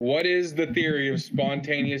What is the theory of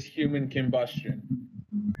spontaneous human combustion?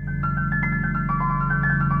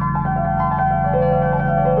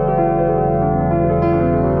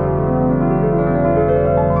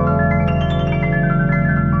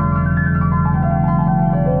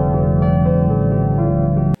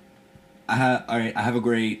 All right, I have a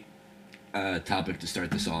great topic to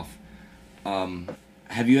start this off.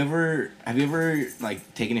 Have you ever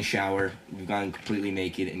like taken a shower, you've gotten completely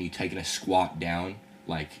naked, and you taken a squat down,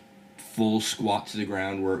 like full squat to the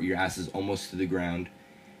ground where your ass is almost to the ground,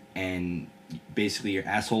 and basically your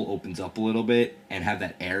asshole opens up a little bit and have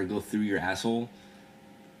that air go through your asshole?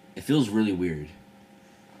 It feels really weird.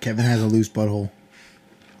 Kevin has a loose butthole.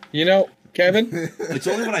 You know, Kevin, It's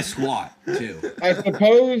only when I squat too. I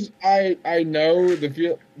suppose I know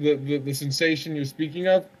the sensation you're speaking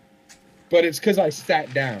of, but it's because I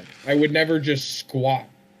sat down. I would never just squat.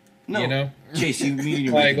 No, You know? Chase, you mean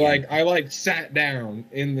your I sat down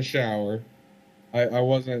in the shower. I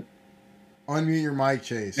wasn't, Unmute your mic,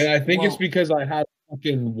 Chase. and I think it's Well- because I had a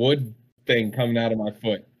fucking wood thing coming out of my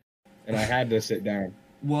foot, and I had to sit down.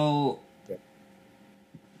 Well,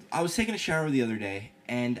 I was taking a shower the other day,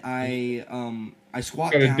 and I squat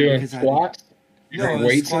Started down doing because squats. You No, I got was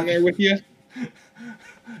weights in squatting. there with you?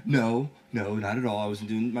 No, not at all. I wasn't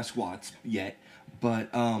doing my squats yet, but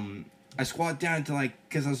I squat down to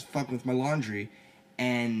because I was fucking with my laundry,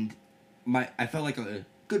 and I felt like a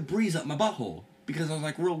good breeze up my butthole because I was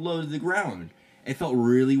like real low to the ground. It felt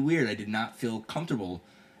really weird. I did not feel comfortable,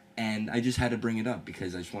 and I just had to bring it up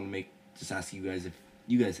because I just want to ask you guys if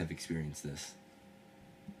you guys have experienced this.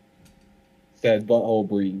 Said butthole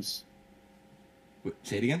breeze.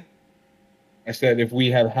 Say it again. I said if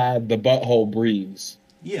we have had the butthole breeze.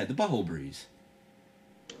 Yeah, the butthole breeze.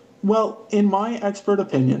 Well, in my expert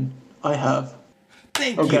opinion, I have.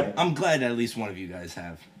 Thank Okay. you. I'm glad at least one of you guys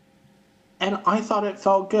have. And I thought it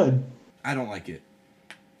felt good. I don't like it.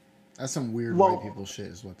 That's some weird Well- white people shit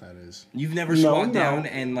is what that is. You've never No, squat no. down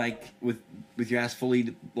and with your ass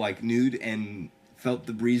fully nude and felt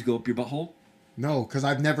the breeze go up your butthole? No, because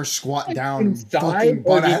I've never squat down Inside fucking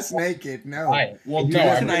or butt ass just- naked. No. Right. Well, do No,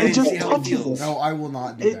 that I tonight mean- and just see how it touches feels. it. No, I will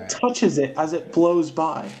not do It that. touches it as it blows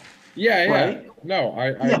by. Yeah, yeah. Right? No, I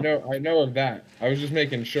Yeah. know of that. I was just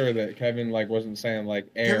making sure that Kevin wasn't saying air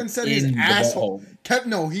Kevin said in his the asshole. butthole.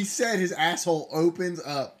 No, he said his asshole opens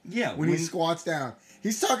up Yeah, when he squats down.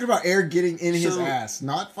 He's talking about air getting in his So- ass,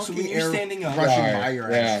 not so fucking when you're air standing up- rushing Right, by your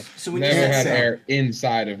yeah. ass. So when Never you're had standing- air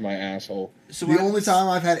inside of my asshole. So The when only time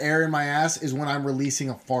I've had air in my ass is when I'm releasing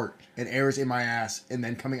a fart, and air is in my ass and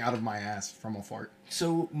then coming out of my ass from a fart.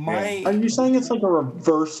 So my Are you saying it's like a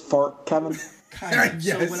reverse fart, Kevin? kind of,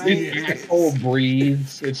 Yes, so when His I asshole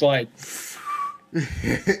breathes. It's like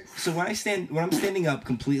so when I'm standing up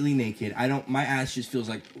completely naked, my ass just feels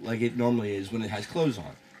like it normally is when it has clothes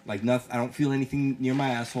on. Like nothing, I don't feel anything near my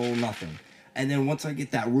asshole, nothing. And then once I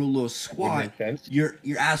get that real low squat, makes sense. your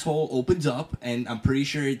asshole opens up, and I'm pretty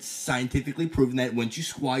sure it's scientifically proven that once you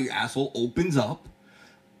squat, your asshole opens up.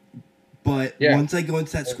 But Yeah. once I go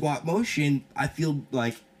into that squat motion, I feel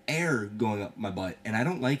like air going up my butt, and I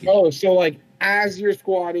don't like it. oh, so as you're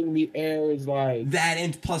squatting, the air is like That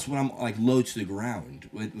and plus when I'm low to the ground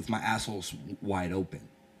with my asshole wide open.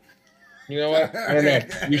 you know what? I don't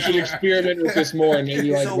know. You should experiment with this more and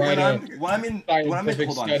maybe So write a when I'm in scientific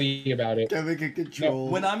hold on. study about it. Kevin can control.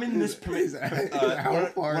 When I'm in this His how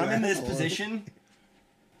when far I'm in this asshole. position,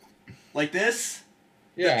 like this,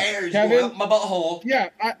 Yeah, the air is Kevin. going up my butthole. Yeah,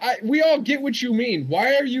 we all get what you mean.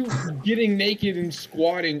 Why are you getting naked and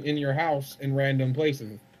squatting in your house in random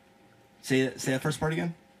places? Say that first part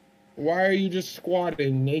again. Why are you just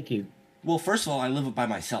squatting naked? Well, first of all, I live by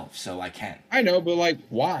myself, so I can. I know, but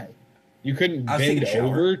why? You couldn't I was bend taking a shower.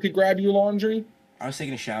 over to grab your laundry? I was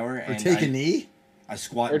taking a shower Or and take a knee? I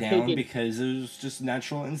squat Or down take a- because it was just a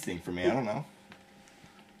natural instinct for me. I don't know.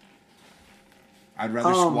 I'd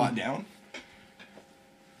rather squat down.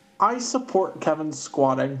 I support Kevin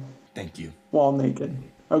squatting Thank you. while naked.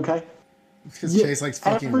 Okay? It's because Yeah, Chase likes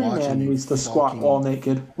fucking every watching man you. needs to squat fucking- while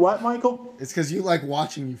naked. What, Michael? It's because you like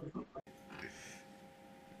watching you.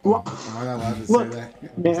 What? Am I not allowed to Look, say that?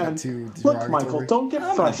 Is man. that too Look, derogatory? Michael, don't get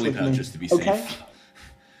I'm gonna fresh bleep with it out me. just to be okay? safe.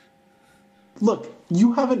 Look,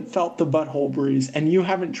 you haven't felt the butthole breeze, and you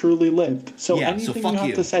haven't truly lived. So Yeah, so anything fuck you have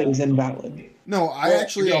you. to say is invalid. No, I Well,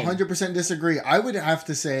 actually again- 100% disagree. I would have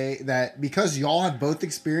to say that because y'all have both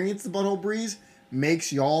experienced the butthole breeze,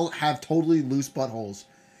 makes y'all have totally loose buttholes.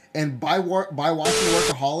 And by watching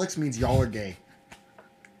Workaholics means y'all are gay.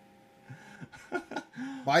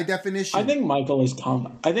 By definition. I think Michael is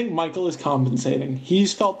compensating.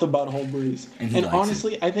 He's felt the butthole breeze, And he and likes it.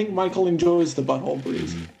 honestly, I think Michael enjoys the butthole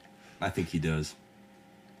breeze. I think he does.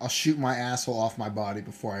 I'll shoot my asshole off my body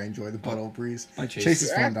before I enjoy the butthole breeze. Chase. Chase's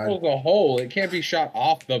Your phone died. asshole's a hole. It can't be shot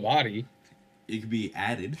off the body. It could be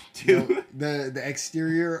added No, to. the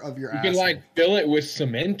exterior of your You asshole. can like fill it with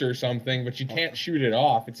cement or something, but you can't shoot it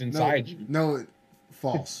off. It's inside you. No,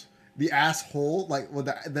 false. The asshole, like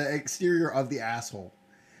the exterior of the asshole.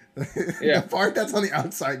 Yeah. The part that's on the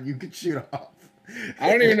outside, you could shoot off. I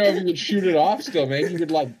don't even know if you could shoot it off still, man. You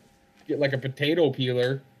could like get like a potato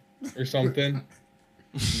peeler or something.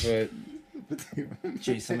 But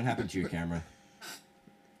Chase, something happened to your camera.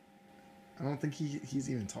 I don't think he's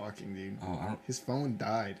even talking, dude. Oh, His phone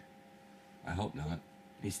died. I hope not.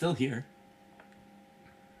 He's still here.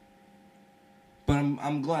 But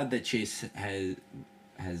I'm glad that Chase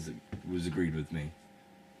was agreed with me.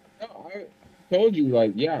 no, I told you,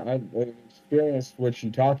 like, yeah, I experienced what you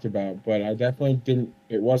talked about, but I definitely didn't.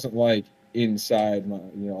 It wasn't like inside my,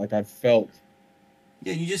 like I felt.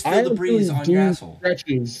 Yeah, you just feel the breeze on your asshole.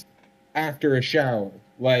 Stretches after a shower,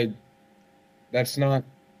 like that's not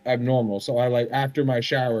abnormal. So I like after my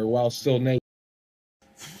shower while still naked.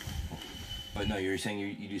 But no, you're saying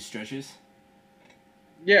you do stretches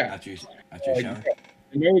Yeah, after your shower? I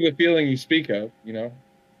know the feeling you speak of,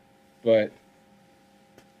 but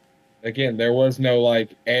again, there was no like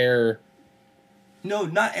air. No,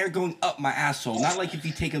 not air going up my asshole. Not like if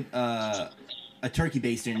you take a turkey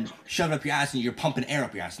baster and shove it up your ass and you're pumping air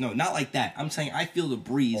up your ass. No, not like that. I'm saying I feel the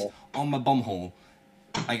breeze on my bumhole.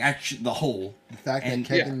 Like actually the hole. The fact And-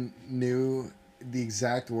 that Kevin knew the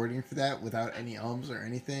exact wording for that without any ums or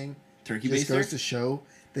anything Turkey just baster? goes to show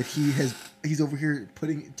that he's over here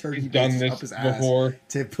putting turkey He's done basters this up his ass before.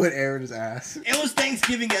 to put air in his ass. It was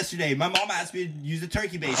Thanksgiving yesterday. My mom asked me to use a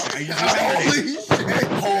turkey baster. I just remembered it.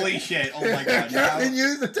 Holy shit! Holy shit. Oh my god. Now- Kevin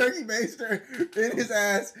used the turkey baster in his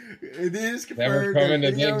ass. It is Never confirmed. coming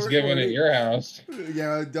to Video Thanksgiving at recording. your house.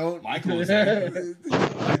 Yeah, don't. Michael was there.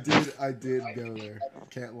 I did go there.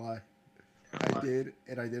 Can't lie. I did,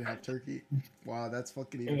 and I did have turkey. Wow, that's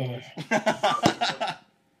fucking even worse.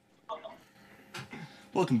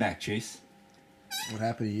 Welcome back, Chase. What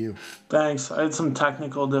happened to you? Thanks. I had some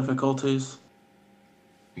technical difficulties.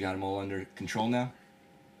 You got them all under control now?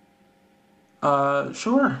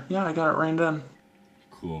 Sure. Yeah, I got it reined in.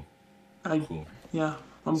 Cool. Cool. Yeah.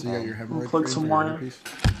 I'm So you got your hemorrhoid plug freeze some or your wire. herpes?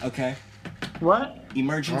 Okay. What?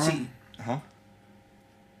 Emergency. Huh?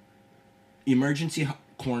 Emergency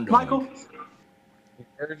corn dog. Michael,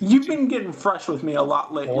 you've been getting fresh with me a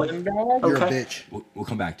lot lately. Corn dog? You're Okay. a bitch. We'll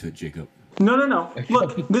come back to it, Jacob. No.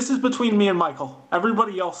 Look, this is between me and Michael.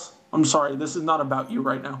 Everybody else, I'm sorry, this is not about you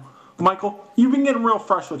right now. Michael, you've been getting real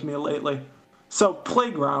fresh with me lately. So,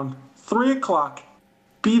 playground, 3 o'clock,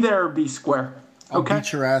 be there or be square. I'll Okay?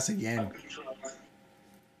 beat your ass again.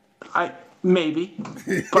 Maybe.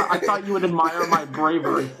 But I thought you would admire my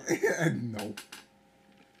bravery. No.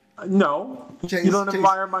 No. Chase, You don't Chase,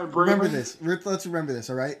 admire my bravery? Remember this. Let's remember this,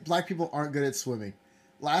 all right? Black people aren't good at swimming.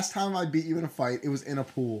 Last time I beat you in a fight, it was in a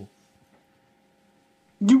pool.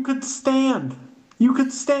 You could stand. You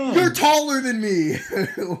could stand. You're taller than me.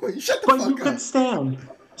 Shut the But you fuck up. could stand.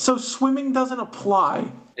 So swimming doesn't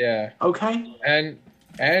apply, Yeah, okay? and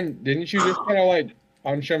didn't you just kind of like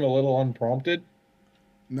punch him a little unprompted?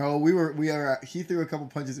 No, he threw a couple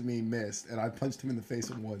punches at me, missed, and I punched him in the face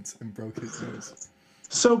once and broke his nose.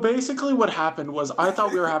 So basically what happened was I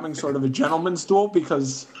thought we were having sort of a gentleman's duel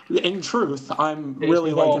because, in truth, I'm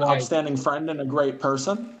really like an upstanding friend and a great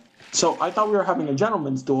person. So I thought we were having a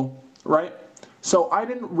gentleman's duel, right? So I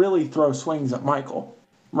didn't really throw swings at Michael,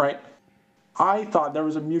 right? I thought there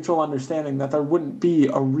was a mutual understanding that there wouldn't be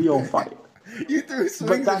a real fight. You threw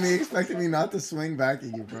swings at me, that's- expecting me not to swing back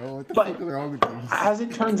at you, bro. What the But- fuck is wrong with you? As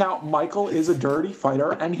it turns out, Michael is a dirty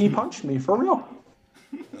fighter and he punched me for real.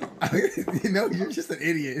 You're just an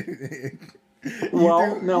idiot.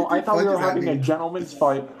 Well, no, you I threw thought we were punches at having a me. gentleman's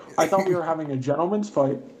fight. I thought we were having a gentleman's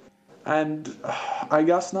fight, and I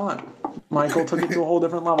guess not. Michael took it to a whole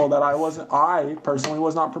different level that I personally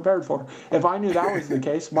was not prepared for. If I knew that was the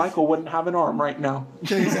case, Michael wouldn't have an arm right now.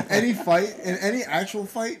 Chase, any fight, in any actual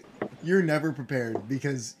fight, you're never prepared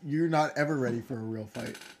because you're not ever ready for a real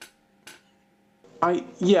fight. I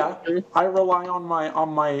rely on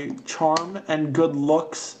my charm and good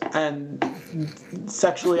looks and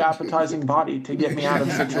sexually appetizing body to get me out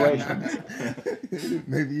of situations.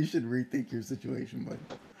 Maybe you should rethink your situation, bud.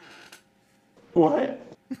 What?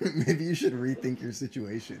 Maybe you should rethink your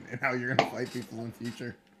situation and how you're gonna fight people in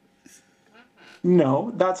future.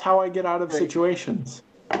 No, that's how I get out of situations.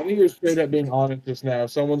 I think you're straight up being honest just now.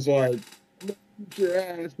 Someone's like, "Beat your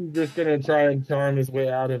ass," he's just gonna try and charm his way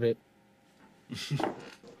out of it.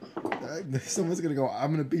 Someone's gonna go,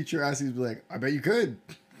 I'm gonna beat your ass. He's like, I bet you could.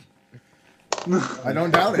 I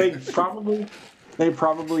don't doubt They it.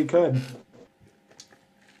 probably could.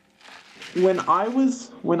 When I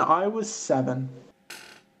was 7,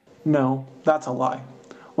 no, that's a lie.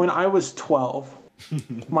 When I was 12,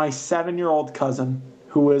 my 7-year-old cousin,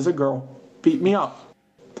 who is a girl, beat me up.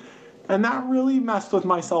 And that really messed with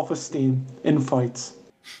my self-esteem in fights.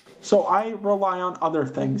 So I rely on other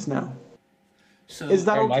things now. So Is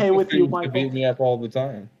that Hey, my okay with sister you, used to beat Michael? me up all the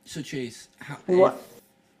time. so Chase, What?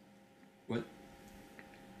 what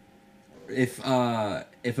if a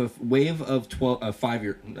wave of 5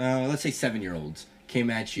 year let's say 7-year-olds came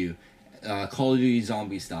at you, Call of Duty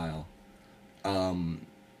zombie style,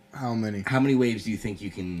 How many? how many waves do you think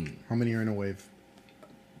you can How many are in a wave?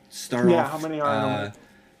 start Yeah, off? how many are in a wave?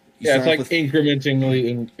 You Yeah, it's start like off with,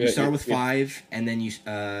 incrementally. you start with 5, and then you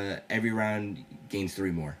every round gains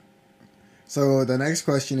 3 more. So the next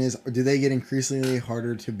question is: do they get increasingly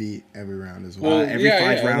harder to beat every round as well? Well, Every yeah,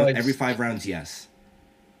 5 yeah, rounds, like- every 5 rounds, yes.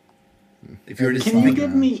 If you were to Every Can you five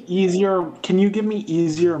give me easier? Can you give me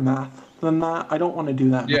easier math than that? I don't want to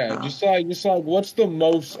do that. Yeah, math. just like, what's the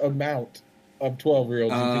most amount of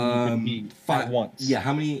 12-year-olds you think you can beat at once? Yeah,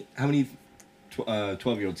 how many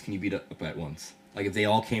 12-year-olds can you beat up at once? Like if they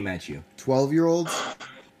all came at you. 12-year-olds.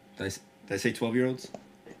 Did I say 12-year-olds?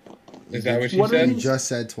 Is that what you What are said? You just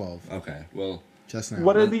said 12. Okay, well, Just now.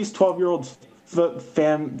 What are these 12-year-olds'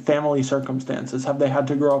 family circumstances? Have they had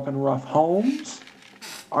to grow up in rough homes?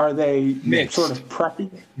 Are they Mixed. sort of preppy?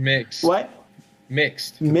 Mixed. What?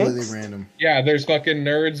 Mixed. Completely Mixed? random. Yeah, there's fucking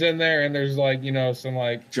nerds in there, and there's like, some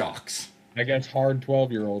like, jocks. I guess, hard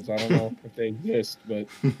 12-year-olds. I don't know if they exist, but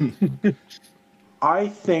I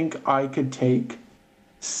think I could take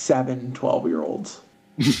 7 12-year-olds.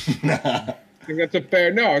 I think that's a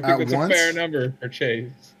fair. No, I think At that's once? a fair number for Chase.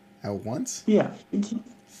 At once? Yeah.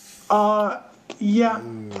 Yeah,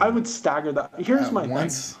 I would stagger that. Here's At my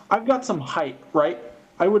once? thing. I've got some height, right?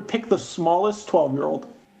 I would pick the smallest 12-year-old,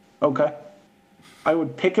 okay? I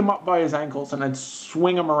would pick him up by his ankles and I'd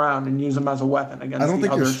swing him around and use him as a weapon against I don't the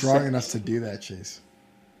think you're other strong 6. enough to do that, Chase.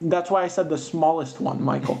 That's why I said the smallest one,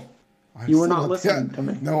 Michael. I You were still not don't- listening to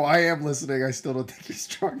me. No, I am listening. I still don't think you're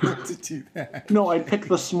strong enough to do that. No, I'd pick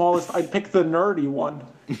the smallest. I'd pick the nerdy one,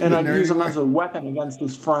 and I'd nerdy use him one? as a weapon against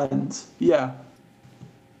his friends. Yeah,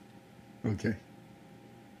 Okay.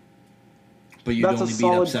 But you'd that's a only beat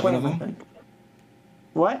up solid 7 plan, of I them? think.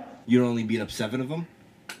 What? You'd only beat up 7 of them?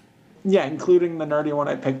 Yeah, including the nerdy one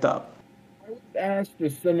I picked up. I was asked a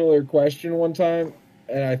similar question one time,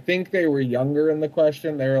 and I think they were younger in the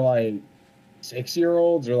question. They were like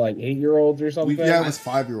 6-year-olds or like 8-year-olds or something. Yeah, it was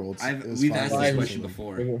 5-year-olds. We've asked this 5-year-olds. question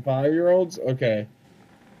before. Was it 5-year-olds? Okay.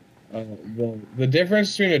 The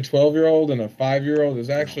difference between a 12-year-old and a 5-year-old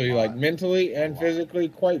is actually like mentally and physically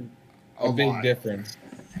quite a big lot. difference.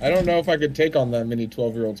 I don't know if I could take on that many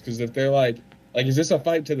 12-year-olds because if they're like, is this a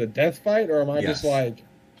fight to the death fight or am I just Yes. like,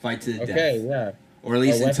 Fight to the okay, death. yeah, Or at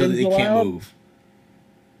least Are until they weapons can't allowed? move.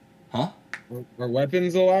 Huh? are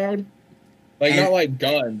weapons allowed? Like And- not like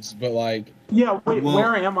guns, but like Yeah, wait, Well,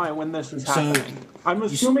 where am I when this is so, happening? I'm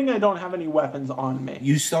assuming I don't have any weapons on me.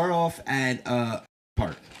 You start off at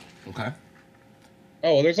park, okay?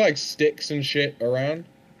 oh, well, there's like sticks and shit around.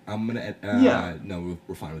 I'm gonna. Yeah. No,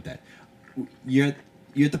 we're fine with that. You're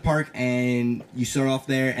at the park and you start off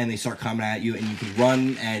there and they start coming at you and you can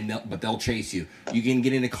run but they'll chase you. You can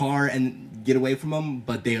get in a car and get away from them,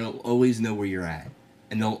 but they'll always know where you're at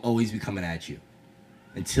and they'll always be coming at you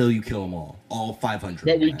until you kill them all 500.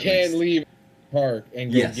 But we at can least. leave the park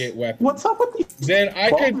and go Yes. get weapons. What's up with these Then I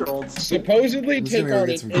could 12-year-olds? supposedly I'm just take gonna go on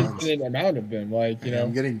get an some guns. infinite amount of them. Like, you Yeah, I'm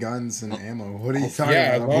know, getting guns and ammo. What are you talking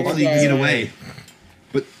yeah, about? as long as Hopefully you can get away.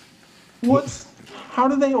 What's? How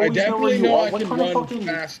do they I always know where definitely you know are? I What can kind of run fucking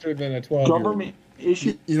faster than a 12-year-old. government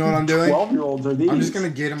issue? You know what I'm doing? 12-year-olds are these? I'm just gonna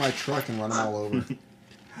get in my truck and run them all over.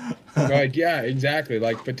 Like, yeah, exactly.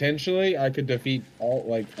 Like, potentially, I could defeat all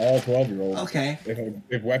 12-year-olds Okay.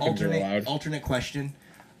 if weapons are allowed. Alternate question.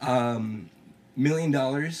 $1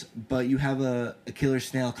 million, but you have a killer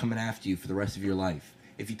snail coming after you for the rest of your life.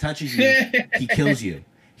 If he touches you, he kills you.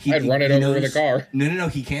 I'd run it over with a car. No.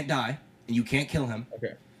 He can't die, and you can't kill him.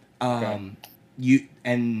 Okay. You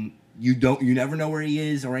never know where he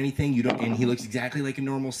is or anything. You don't, and he looks exactly like a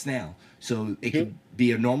normal snail. So it could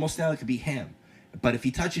be a normal snail. It could be him. But if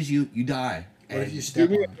he touches you, you die. What if And you step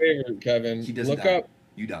Do me a on? favor, Kevin. he doesn't Look die. up.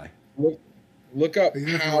 You die. Look up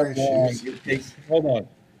Even if I'm how wearing long shoes. it takes. Hold on.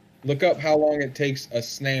 Look up how long it takes a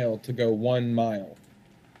snail to go 1 mile.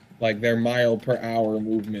 Like their mile per hour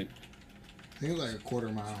movement. I think it's like a quarter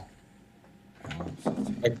mile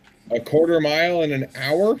A quarter mile in an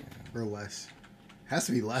hour? or less. Has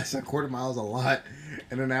to be less. A quarter mile is a lot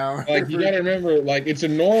in an hour. Like, you gotta remember, like, it's a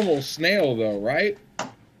normal snail, though, right?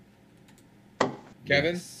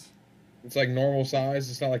 Kevin? Yes. It's like normal size.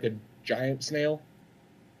 It's not like a giant snail.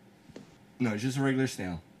 No, it's just a regular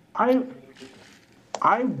snail. I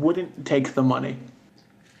wouldn't take the money.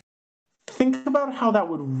 Think about how that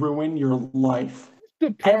would ruin your life.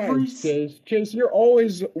 Surprise, Chase. Chase, you're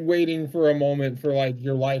always waiting for a moment for, like,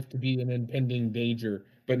 your life to be an impending danger,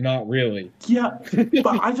 but not really. Yeah,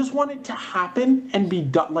 but I just want it to happen and be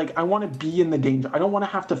done. Like, I want to be in the danger. I don't want to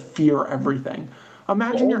have to fear everything.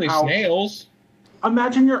 Imagine Well, only you're out. snails.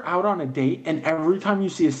 Imagine you're out on a date, and every time you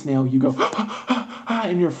see a snail, you go,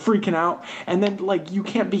 and you're freaking out. And then, like, you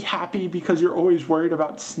can't be happy because you're always worried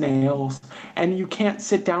about snails. And you can't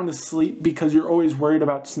sit down to sleep because you're always worried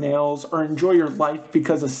about snails, or enjoy your life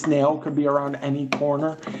because a snail could be around any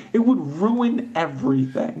corner. It would ruin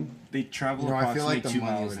everything. They travel You know, I feel approximately like the 2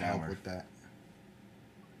 money miles would an help hour. with that.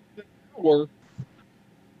 Or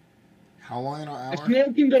How long in an a hour?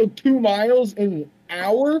 snail can go 2 miles in an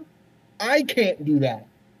hour? I can't do that.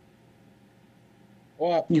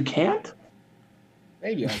 Well, You can't?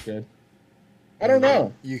 maybe I could. I don't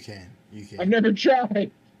know. You can. You can. I've never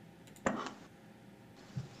tried.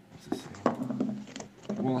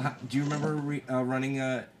 Well, do you remember running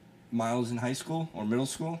miles in high school or middle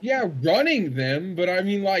school? Yeah, running them, but I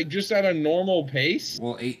mean, like, just at a normal pace.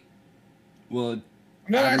 Well, Well, I'm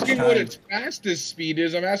not average asking what time- its fastest speed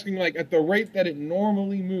is. I'm asking, like, at the rate that it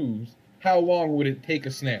normally moves, how long would it take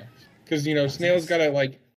a snail? Because, you know, snails gotta,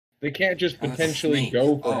 like, they can't just that's a potentially snake.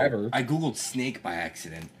 go Oh, forever. I googled snake by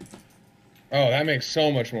accident. Oh, that makes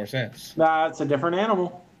so much more sense. That's a different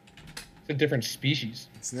animal. It's a different species.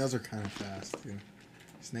 Snails are kind of fast, too.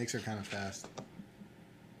 Snakes are kind of fast.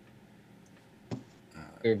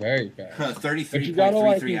 They're very fast. 33.33 But you gotta,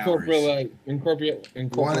 like, hours.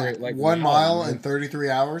 incorporate like, One mile miles. in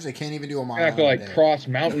 33 hours? It can't even do a mile I have to, in a like, day. cross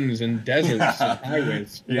mountains and deserts and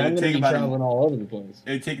highways. Yeah, I'm gonna take be about traveling all over the place.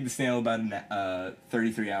 It would take the snail about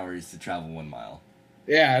 33 hours to travel 1 mile.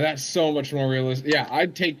 Yeah, that's so much more realistic. Yeah,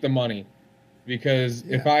 I'd take the money. Because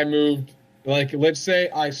if Yeah. I moved, like, let's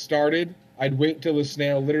say I started, I'd wait till the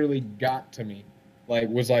snail literally got to me. Like,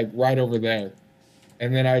 was, like, right over there.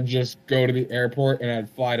 And then I'd just go to the airport and I'd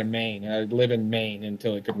fly to Maine. And I'd live in Maine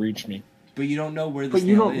until it could reach me. But you don't know where the But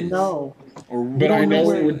you snail don't is. know. Or But don't I know know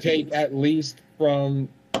where it it would is. take at least from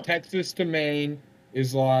Texas to Maine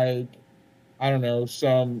is like, I don't know,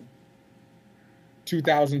 some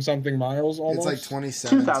 2,000 something miles almost. It's like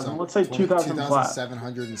 27. 2,000, let's say 2,000 flat.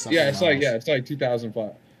 2,700 and something. Yeah, it's like, miles. it's like 2,000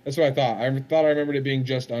 flat. That's what I thought. I thought I remembered it being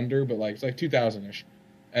just under, but like it's like 2,000-ish.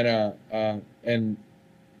 And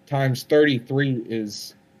times 33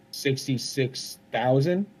 is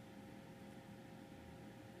 66,000.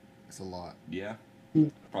 It's a lot. Yeah.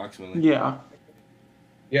 Mm. Approximately. Yeah.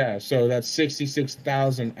 Yeah, so that's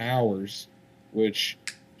 66,000 hours, which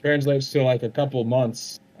translates to like a couple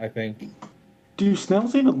months, I think. Do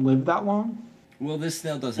snails even live that long? Well, this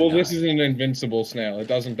snail doesn't Well, die. this is an invincible snail. It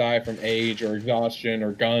doesn't die from age or exhaustion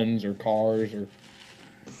or guns or cars or.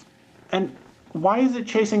 And why is it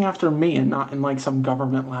chasing after me and not in like some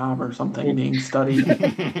government lab or something being studied?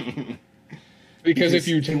 Because if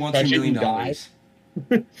you he wants touch $1 it, million. you die.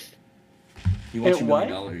 He wants It $1 what?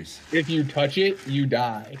 million. If you touch it, you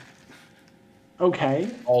die. Okay.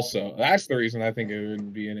 Also, that's the reason I think it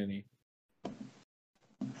wouldn't be in any.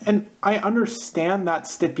 And I understand that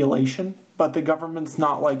stipulation, but the government's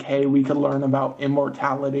not like, hey, we could learn about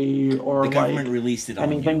immortality or The government like released it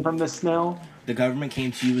on anything you. from the snail. The government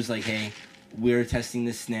came to you was like, hey, we're testing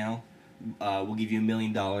this snail. We'll give you $1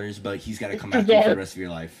 million, but he's got to come after you for the rest of your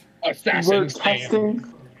life. Assassin snail.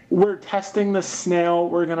 We're testing the snail.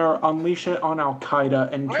 We're gonna unleash it on Al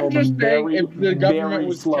Qaeda and kill I'm them just saying, very, if the government very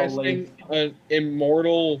was slowly. testing an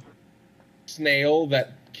immortal snail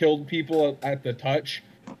that killed people at the touch,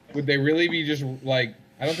 would they really be just like?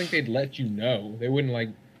 I don't think they'd let you know. They wouldn't like.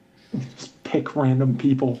 Just pick random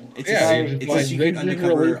people. It's Yeah, a, they just, it's like, a secret they just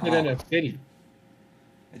undercover release it in a op. city.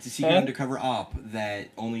 It's a secret Huh? undercover op that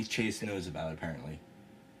only Chase knows about, apparently.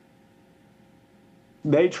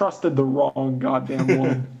 They trusted the wrong goddamn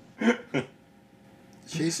one.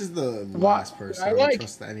 Chase is the Why- last person I I would like-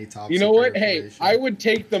 trust any top You know secret what? Hey, information. I would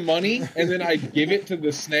take the money and then I'd give it to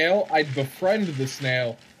the snail. I'd befriend the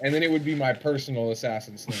snail, and then it would be my personal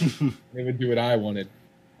assassin snail. It would do what I wanted.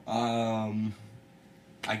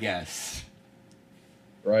 I guess.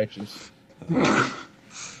 Righteous.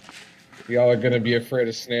 Y'all are gonna be afraid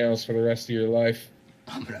of snails for the rest of your life.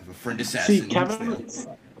 I'm gonna have a friend assassin. See,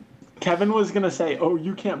 Kevin was gonna say, "Oh,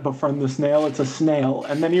 you can't befriend the snail; it's a snail,"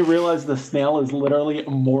 and then he realized the snail is literally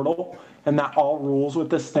immortal, and that all rules with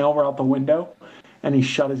the snail were out the window. and he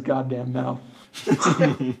shut his goddamn mouth.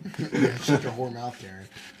 Yeah, shut your whore mouth, Karen.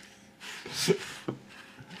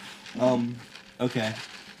 Okay,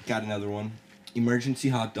 got another one. Emergency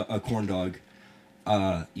corn dog.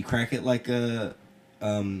 You crack it like a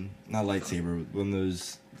not lightsaber, one of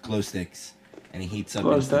those glow sticks, and it heats up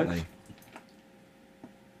Glow instantly. sticks?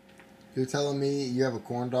 You're telling me you have a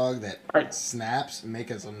corn dog that Right. snaps and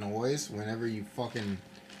makes a noise whenever you fucking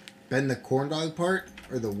bend the corn dog part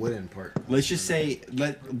or the wooden part? Let's just say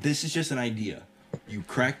this is just an idea. You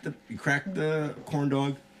crack the corn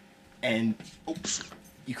dog, and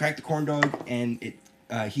you crack the corn dog, and it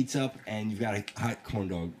heats up, and you've got a hot corn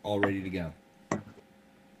dog all ready to go.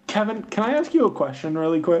 Kevin, can I ask you a question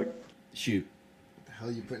really quick? Shoot. What the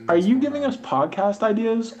hell you putting? Are this you corn giving dog? us podcast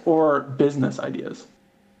ideas or business ideas?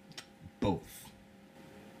 Both.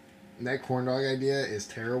 That corn dog idea is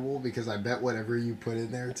terrible because I bet whatever you put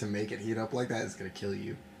in there to make it heat up like that is gonna kill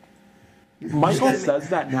you. Michael says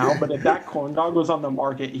that now, but if that corn dog was on the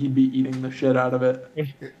market, he'd be eating the shit out of it.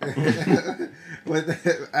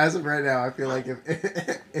 As of right now, I feel like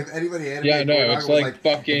if anybody animated Yeah, no, corn dog it's was like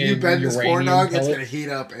fucking if you bend this corn uranium dog, it's pellet. gonna heat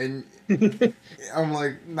up, and I'm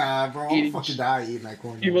like, nah, bro, I'll Eating fucking die eating that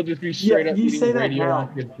corn People dog. just be straight Yeah, up you eating say that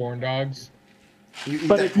radioactive corn dogs. You eat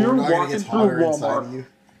But that if you're corn dog and it walking gets through hotter inside Walmart, of you.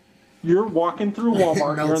 You're walking through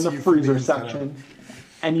Walmart, you're in Melts the you from the freezer inside out. section,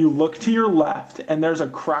 and you look to your left, and there's a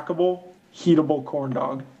crackable, heatable corn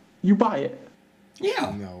dog. You buy it.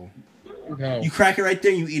 Yeah. No, No. You crack it right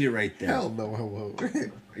there, and you eat it right there. hell no, I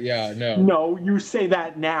won't. Yeah, no. No, you say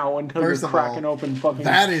that now until First you're of all, cracking open fucking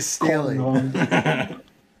that is corn stealing. dog.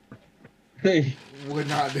 Would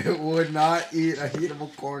not eat a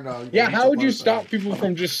heatable corn dog. Yeah, It's how would you supposed to- stop people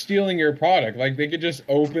from just stealing your product? Like, they could just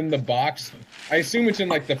open the box. I assume it's in,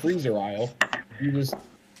 like, the freezer aisle. You just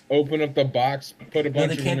open up the box, put a No, bunch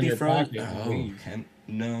they of them can't in be your frozen. pocket. and Oh, leave.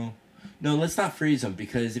 no. Let's not freeze them,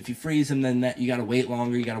 because if you freeze them, then that you gotta wait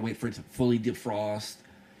longer. You gotta wait for it to fully defrost.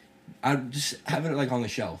 I'd just have it like on the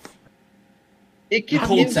shelf. It can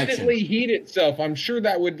cold instantly section. heat itself. I'm sure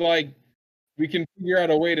that would, like, we can figure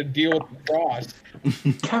out a way to deal with the frost.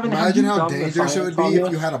 Kevin, have Imagine you how done the dangerous it would science on be if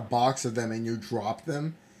this? you had a box of them and you dropped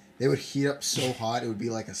them. They would heat up so hot it would be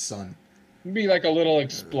like a sun. It'd be like a little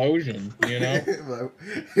explosion, you know?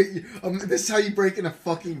 This is how you break into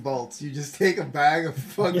fucking vaults. You just take a bag of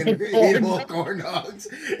fucking eatable corn dogs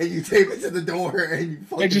and you tape it to the door and you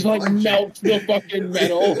fucking It just, like, punch melts the fucking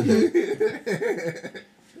metal. it.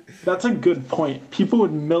 That's a good point. People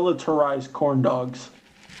would militarize corn dogs.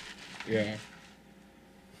 Yeah.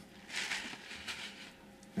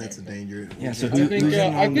 That's a danger. Yeah, so I who- think who's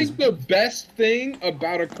in I on think the best thing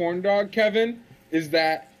about a corn dog, Kevin, is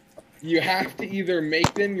that you have to either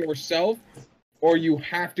make them yourself or you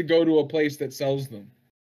have to go to a place that sells them.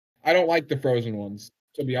 I don't like the frozen ones,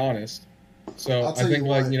 to be honest. So I'll I tell think, you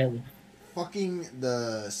like, what. you know, Fucking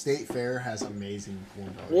the state fair has amazing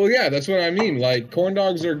corn dogs. well, yeah, that's what I mean. Like, corn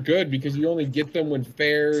dogs are good because you only get them when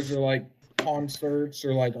fairs or like concerts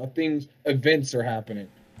or like events are happening.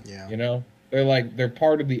 Yeah. You know, they're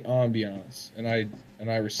part of the ambiance, and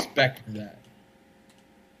I respect that.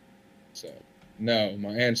 So, no,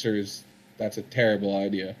 my answer is that's a terrible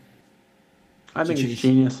idea. I think So it's Chase-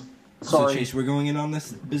 genius. So Sorry. Chase, we're going in on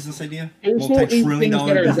this business idea. There's no Multi-trillion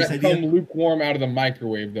dollar that business come idea. lukewarm out of the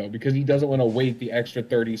microwave though, because he doesn't want to wait the extra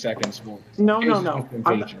 30 seconds for it. No.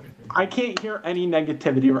 It's I can't hear any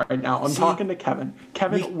negativity right now. I'm See? talking to Kevin.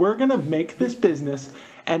 Kevin, we're gonna make this business,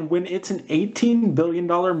 and when it's an $18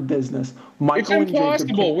 billion business, Michael and Jacob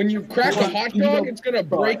impossible. can- When you crack a hot dog, it's gonna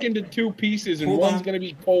break But- into two pieces, and Hold one's on. gonna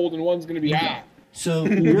be cold and one's gonna be hot. So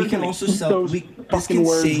You're we can gonna also eat sell. those This fucking can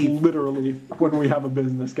words save. literally when we have a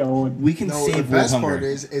business going. We can No, the save world best hunger. part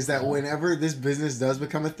is that whenever this business does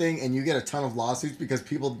become a thing and you get a ton of lawsuits because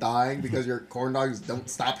people dying because your corn dogs don't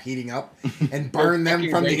stop heating up and burn them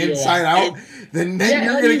fucking from the inside out, then Yeah, you're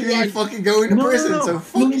how gonna do you, be like- fucking going to No, no, prison. no. So No,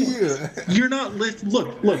 fuck no, no. you. You're not look.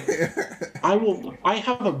 I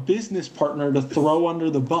have a business partner to throw under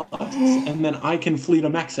the bus, and then I can flee to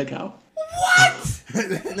Mexico.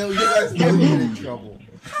 No, you guys don't get in trouble.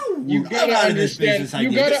 You I'm gotta out of this understand. business You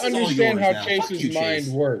idea. gotta This is all understand yours how now. Fuck Chase's you, mind Chase.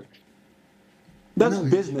 works. That's No,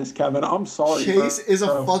 business, Kevin. I'm sorry. Chase is a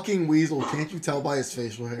bro. fucking weasel. Can't you tell by his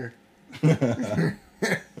facial hair?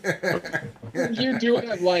 You do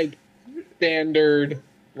have like standard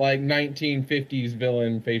like 1950s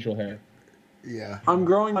villain facial hair. Yeah. I'm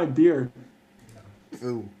growing my beard.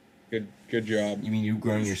 Ooh. Good job. You mean you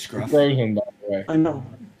growing your scruff? Frozen, by the way. I know.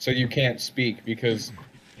 So you can't speak because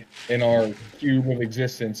in our cube of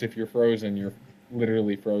existence, if you're frozen, you're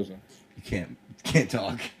literally frozen. You can't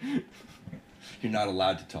talk. You're not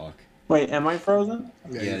allowed to talk. Wait, am I frozen?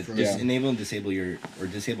 Yeah, you're just frozen. enable and disable your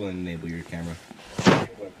camera.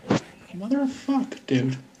 Motherfuck,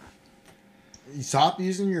 dude. You stop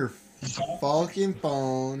using your fucking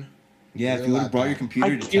phone. Yeah, Your if you would have brought your laptop.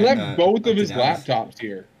 computer to He left both up to of his Dallas. laptops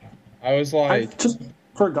here. I was I like, just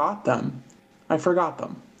forgot them. I forgot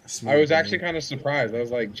them. Smooth I was brain. actually kind of surprised. I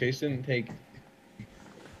was like, Chase didn't take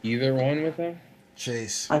either one with him.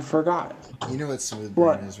 Chase. I forgot. You know what smooth brain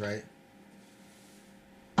What? is, right?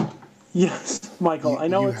 Yes, Michael. I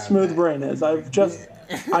know You what have smooth that. brain is. I've just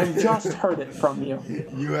heard it from you.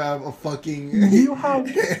 You have a fucking. You have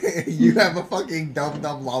you have a fucking dumb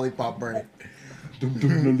lollipop brain. Dum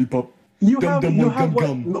lollipop. you Dum, have dum, you or have gum, what?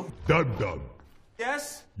 gum. No, Dum Dum,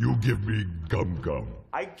 Yes? you give me Gum Gum.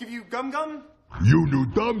 I give you Gum Gum? You knew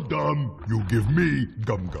Dum Dum, you give me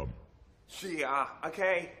Gum Gum. Gee,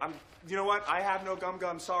 okay. You know what? I have no Gum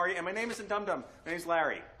Gum, sorry. And my name isn't Dum Dum. My name's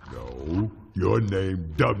Larry. No, your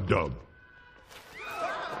name Dum Dum.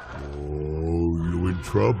 Oh, you in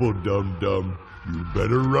trouble, Dum Dum. You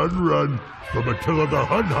better run from Attila the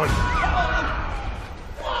Hun Hun.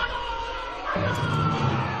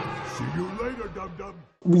 See you later, Dum Dum.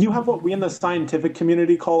 you have what we in the scientific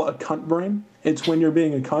community call a cunt brain. It's when you're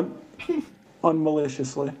being a cunt,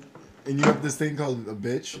 unmaliciously. And you have this thing called a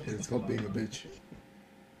bitch, and it's called being a bitch.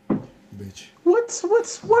 Bitch. Why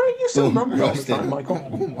are you so Boom, grumpy all the roasted. time, Michael?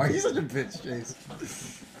 Why are you such a bitch, Chase?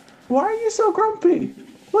 Why are you so grumpy?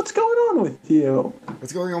 What's going on with you?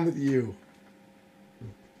 What's going on with you?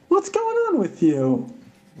 What's going on with you?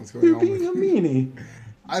 What's going You're on being a with you? meanie.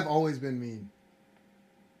 I've always been mean.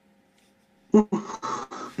 He's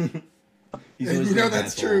And always you know been an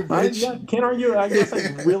that's asshole. true, I bitch. can't argue. I guess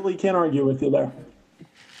I really can't argue with you there.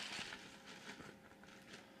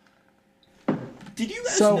 Did you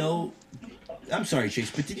guys So- know? I'm sorry,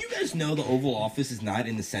 Chase, but did you guys know the Oval Office is not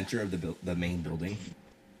in the center of the main building?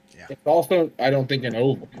 It's also, I don't think, an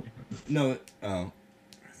oval. No, I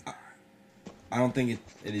don't think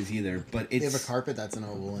it is either. But They have a it's carpet that's an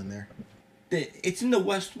oval in there. it's in the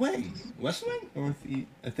West Wing. West Wing,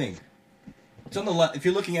 I think it's on the left. If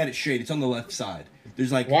you're looking at it straight, it's on the left side.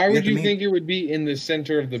 There's like Why you would got the you main- think it would be in the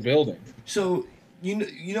center of the building? So you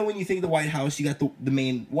know when you think of the White House, you got the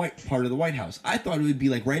main white part of the White House. I thought it would be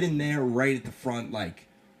like right in there, right at the front, like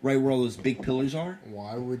right where all those big pillars are.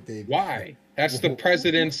 Why would they? Why? That's the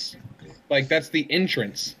president's, like, that's the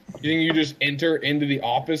entrance. You think you just enter into the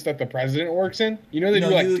office that the president works in? You know they No,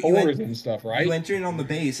 do, like, you tours en- and stuff, right? You enter in on the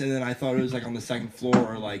base, and then I thought it was like on the second floor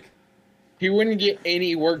or like. He wouldn't get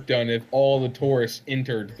any work done if all the tourists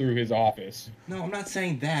entered through his office. No, I'm not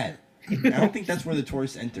saying that. I don't think that's where the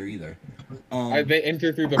tourists enter either. They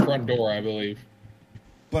enter through the front door, I believe.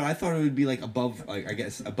 But I thought it would be like above, like I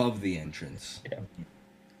guess above the entrance. Yeah.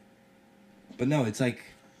 But no, it's like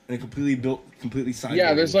in a completely side.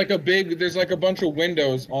 Yeah, there's building. there's like a bunch of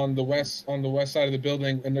windows on the west side of the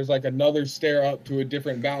building, and there's like another stair up to a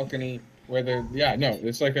different balcony where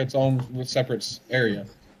it's like its own separate area,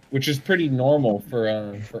 which is pretty normal for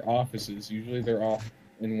offices. Usually they're off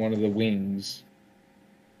in one of the wings.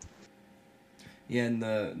 Yeah, and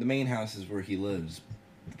the main house is where he lives,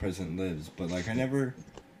 the president lives. But like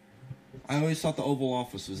I always thought the Oval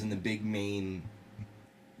Office was in the big main.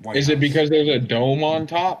 White Is it House. because there's a dome on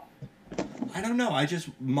top? I don't know.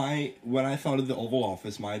 When I thought of the Oval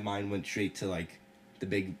Office, my mind went straight to like the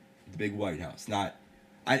big White House. Not,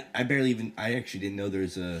 I actually didn't know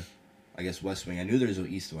there's a, I guess West Wing. I knew there's an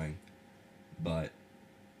East Wing, but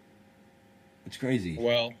it's crazy.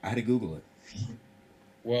 Well, I had to Google it.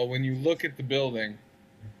 when you look at the building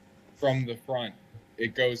from the front,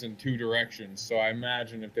 it goes in two directions. So I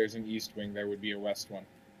imagine if there's an east wing, there would be a west one.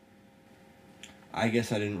 I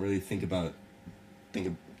guess I didn't really think about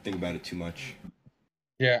it too much.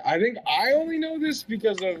 Yeah, I think I only know this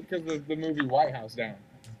because of the movie White House Down.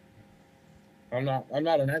 I'm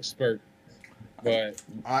not an expert, but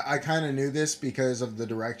I kind of knew this because of the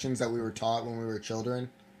directions that we were taught when we were children.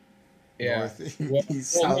 yeah. North, Well,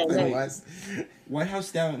 east, well, south, no, and wait. west. White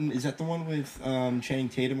House Down, is that the one with Channing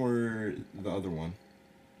Tatum or the other one?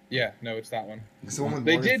 Yeah, no, it's that one. It's the one with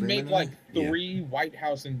They Morgan did Freeman make in like Yeah. 3 White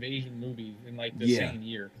House invasion movies in like the Yeah. same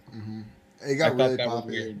year. it? Mhm. It I got thought really that was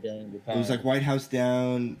popular. weird during the time. It was like White House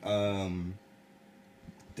Down,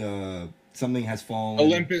 the Something Has Fallen.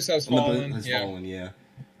 Olympus Has Fallen. Has yeah. Fallen, yeah.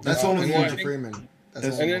 That's the one with And then I Morgan think- Freeman. That's That's- the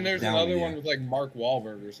And one then there's Down, another yeah. one with like Mark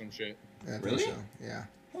Wahlberg or some shit. yeah, I think Really? so, yeah.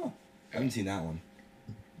 Oh, I haven't seen that one.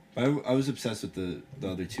 But I was obsessed with the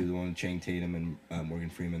other two, the one with Channing Tatum and Morgan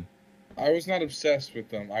Freeman. I was not obsessed with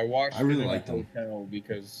them. I watched I really it in liked a them. hotel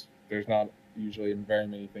because there's not usually very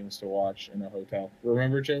many things to watch in a hotel.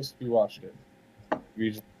 Remember, Chase? We watched it. We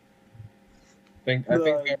just I think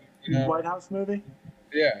that You know? White House movie?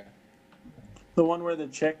 Yeah. The one where the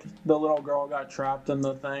little girl got trapped in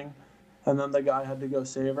the thing, and then the guy had to go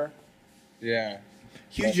save her? Yeah.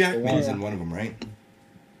 Hugh That's the Jackman's one. in one of them, right?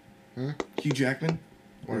 Hmm? Hugh Jackman?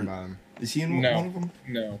 What about him? Is he in No. one of them?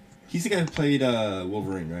 No. He's the guy who played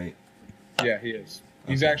Wolverine, right? Yeah, he is.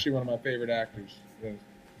 He's Okay. actually one of my favorite actors.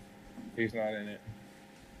 He's not in it.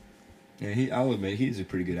 Yeah, I'll admit he's a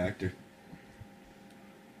pretty good actor.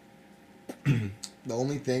 The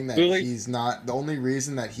only thing that Lily? the only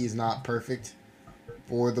reason that he's not perfect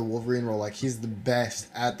for the Wolverine role, like he's the best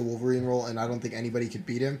at the Wolverine role, and I don't think anybody could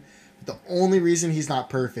beat him. But the only reason he's not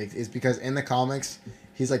perfect is because in the comics,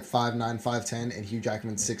 he's like 5'9", 5'10", and Hugh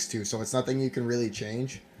Jackman's 6'2", so it's nothing you can really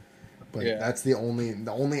change. But Yeah. that's the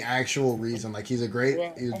only actual reason. Like he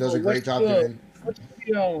does a great job what's doing. What's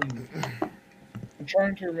the, I'm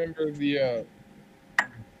trying to remember the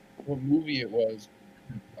what movie it was.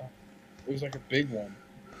 It was like a big one,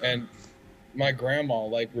 and my grandma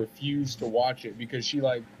like refused to watch it because she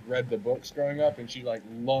like read the books growing up and she like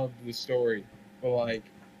loved the story, but like,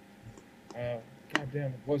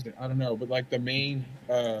 goddamn, what was it? I don't know, but like the main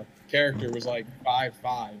character was like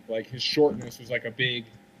 5'5", like his shortness was like a big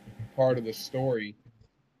part of the story,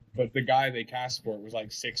 but the guy they cast for it was like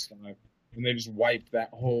 6'5", and they just wiped that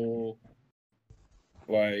whole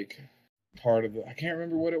like part of the. I can't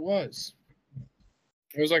remember what it was.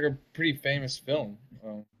 It was like a pretty famous film.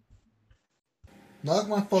 Knock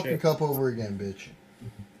my fucking Shit. cup over again, bitch.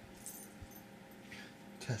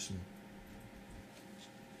 Test me.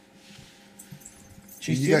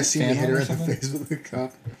 Chase, You do have guys a see me fan hit on her or in the something? face with the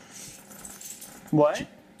cup? What?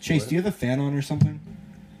 Chase, do you have a fan on or something?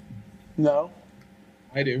 No.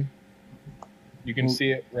 I do. You can Well-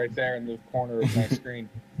 see it right there in the corner of my screen.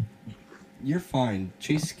 You're fine.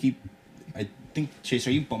 Chase, I think, Chase,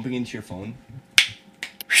 are you bumping into your phone?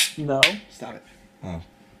 No. Stop it. Oh.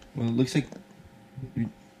 Well, it looks like...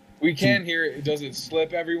 We can hear it. Does it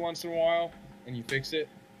slip every once in a while? And you fix it?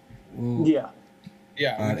 Well, Yeah.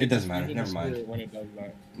 Yeah. It doesn't you matter. can Never just mind. hear it when it does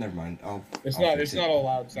that. Never mind. It's I'll not. fix It's it. not a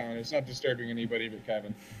loud sound. It's not disturbing anybody but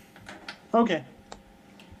Kevin. Okay.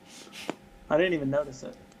 I didn't even notice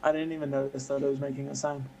it. I didn't even notice that it was making a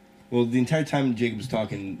sound. Well, the entire time Jacob was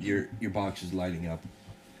talking, your box was lighting up.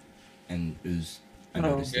 And it was... I Oh.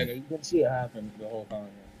 noticed Yeah, it. you can see it happen the whole time.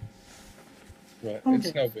 But Okay.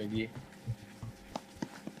 it's no biggie.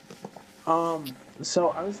 So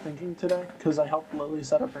I was thinking today, because I helped Lily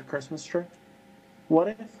set up her Christmas tree. What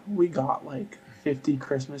if we got like 50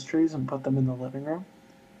 Christmas trees and put them in the living room?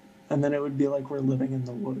 And then it would be like we're living in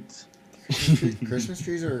the woods. Christmas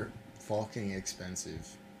trees are fucking expensive.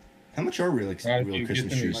 How much are real Not if real you get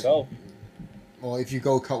Christmas them trees? yourself. Well, if you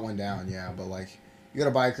go cut one down, yeah, but like you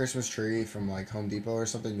gotta buy a Christmas tree from like Home Depot or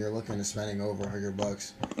something, you're looking at spending over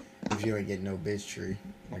 $100 if you ain't getting no bitch tree.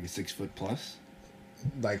 Like a 6 foot plus?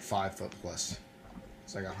 Like 5 foot plus.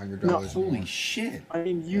 It's like $100 No, Holy more. shit. I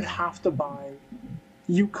mean, you'd have to buy.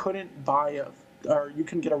 You couldn't buy or you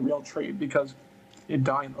can get a real tree because it'd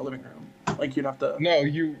die in the living room. Like you'd have to. No, you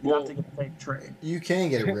You have will. to get a fake tree. You can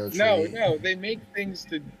get a real tree. No, they make things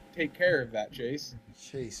to take care of that, Chase.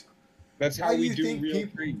 Chase. That's Why how do we you do think real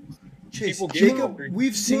people- trees. Chase, People get Jacob, real trees.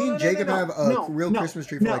 we've seen No, Jacob have a no, real no, Christmas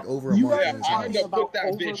tree for no. like over a You month Yeah, in his I house. had to put that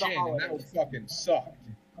Over bitch the in, and that would holidays. fucking suck.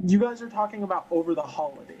 You guys are talking about over the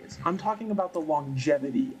holidays. I'm talking about the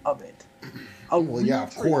longevity of it. A Well, yeah, real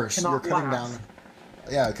of tree course. You're cannot cutting last. down.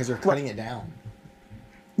 Yeah, because you're cutting it down.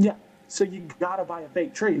 Yeah, so you gotta buy a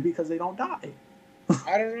fake tree because they don't die.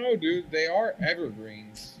 I don't know, dude. They are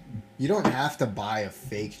evergreens. You don't have to buy a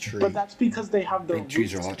fake tree. But that's because they have the Fake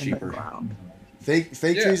trees are a roots lot in the cheaper. ground. Fake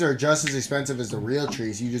Yeah. trees are just as expensive as the real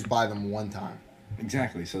trees. You just buy them one time.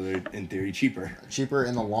 Exactly, so they're in theory cheaper. Cheaper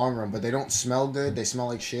in the long run, but they don't smell good. They smell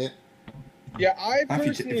like shit. Yeah, I If you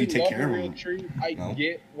personally take love care a of real them, tree. I no?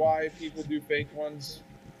 get why people do fake ones.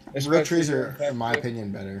 Real especially trees here are, in my Texas.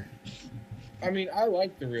 opinion, better. I mean, I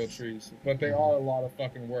like the real trees, but they are a lot of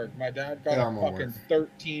fucking work. My dad got They are a more fucking work.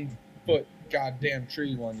 13-foot goddamn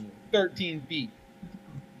tree one year. 13 feet.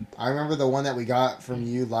 I remember the one that we got from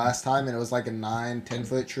you last time, and it was like a 9-10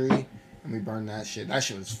 foot tree, and we burned that shit. That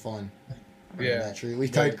shit was fun. Burning Yeah. that tree. We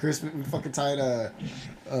tied Christmas. We fucking tied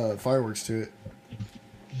fireworks to it.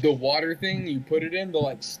 The water thing you put it in, the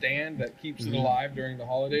like stand that keeps Mhm. it alive during the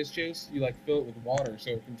holidays, Chase, you like fill it with water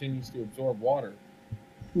so it continues to absorb water.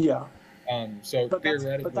 Yeah, So but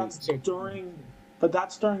theoretically, that's so during the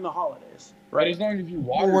holidays, but right? as long as you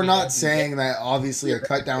water. Well, we're it not every saying day- that obviously a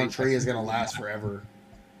cut down tree is gonna last forever.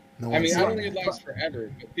 No I one's mean, I saying don't think that. it lasts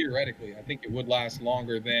forever, but theoretically, I think it would last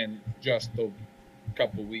longer than just the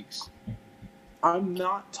couple weeks. I'm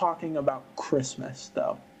not talking about Christmas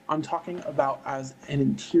though. I'm talking about as an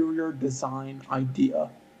interior design idea.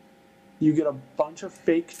 You get a bunch of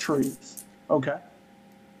fake trees, okay?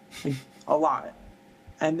 Like, a lot.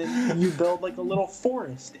 And then you build like a little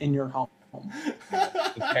forest in your home.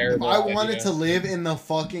 If I wanted to live in the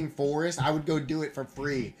fucking forest, I would go do it for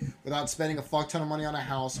free without spending a fuck ton of money on a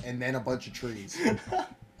house and then a bunch of trees.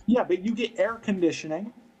 Yeah, but you get air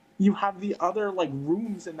conditioning. You have the other like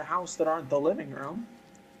rooms in the house that aren't the living room.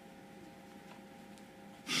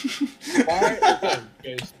 Why?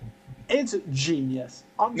 Okay, It's genius.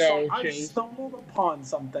 I'm No, sorry. I've Chase. stumbled upon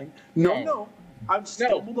something. No. I've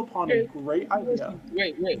stumbled upon a great idea.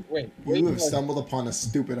 Wait. You have stumbled upon a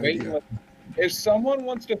stupid idea. If someone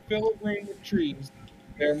wants to fill a room with trees,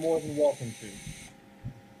 they're more than welcome to.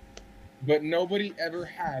 But nobody ever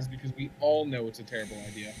has because we all know it's a terrible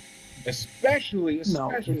idea. Especially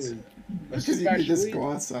Because you can just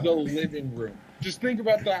go outside. the living room. Just think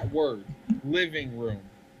about that word, living room.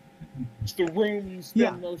 It's the room you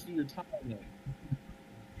spend most of your time in.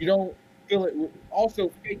 You don't fill it with,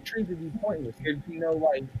 also fake trees would be pointless. There'd be no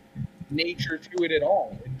like nature to it at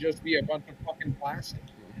all. It'd just be a bunch of fucking plastic.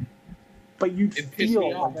 But you'd It pissed me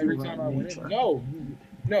feel off like every you were time I in went nature. in.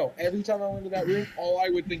 No. Every time I went to that room, all I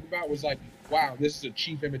would think about was like, wow, this is a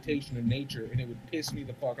cheap imitation of nature, and it would piss me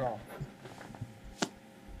the fuck off.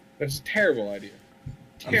 That's a terrible idea.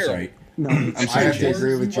 I'm Terrible. sorry. No, I have to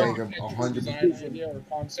agree with Worst Jacob architectural 100%. design idea or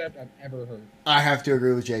concept I've ever heard. I have to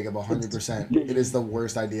agree with Jacob 100%. It is the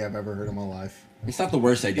worst idea I've ever heard in my life. It's not the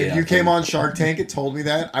worst idea. If you I've came heard, on Shark Tank and told me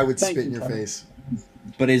that, I would Thank spit you, in your Tony. face.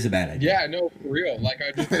 but it is a bad idea. Yeah, no, for real. Like,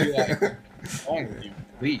 I'd just be like, on with you,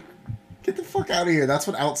 leave. Get the fuck out of here. That's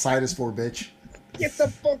what outside is for, bitch. Get the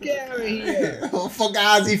fuck out of here.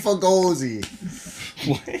 Fugazi fugozi.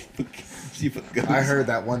 What? I heard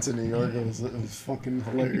that once in New York. It was fucking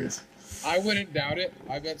hilarious. I wouldn't doubt it.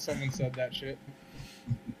 I bet someone said that shit.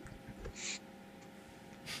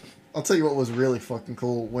 I'll tell you what was really fucking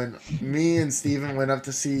cool. When me and Steven went up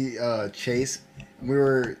to see Chase, we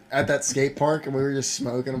were at that skate park and we were just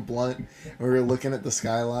smoking a blunt. And we were looking at the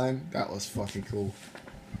skyline. That was fucking cool.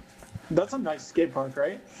 that's a nice skate park,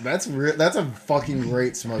 right? That's a fucking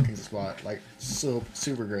great smoking spot. Like, so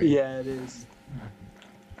super great. Yeah, it is.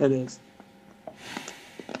 It is.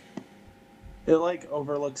 It like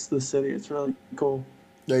overlooks the city. It's really cool.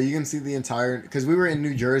 Yeah, you can see the entire. Because we were in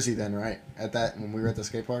New Jersey then, right? At that when we were at the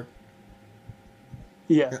skate park.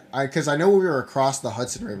 Yeah. Because I know we were across the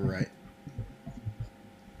Hudson River, right?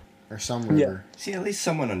 Or some river. See, at least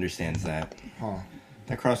someone understands that. Huh.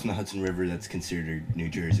 That crossing the Hudson River, that's considered New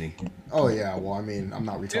Jersey. Oh yeah. Well, I mean, I'm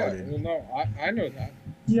not Yeah, retarded. well, no, I know that.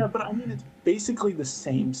 Yeah, but I mean, it's basically the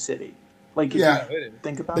same city. Like, if Yeah. you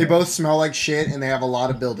think about They it. both smell like shit, and they have a lot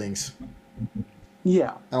of buildings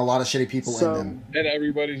Yeah. and a lot of shitty people So- in them. And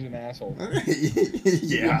everybody's an asshole.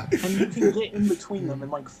 Yeah. And you can get in between them in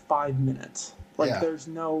like 5 minutes. Like, Yeah. there's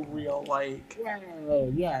no real, like. Well,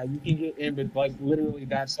 yeah, you can get in, but like literally,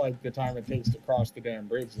 that's like the time it takes to cross the damn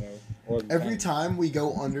bridge, though. Or the Every time we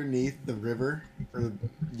go underneath the river,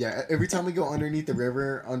 every time we go underneath the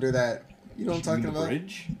river, under that, you know what I'm talking The about?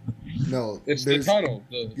 bridge? No, it's the there's- tunnel.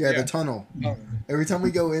 Yeah, the tunnel. tunnel. Every time we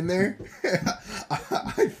go in there,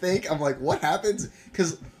 I think I'm like, what happens?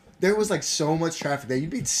 Because there was like so much traffic that you'd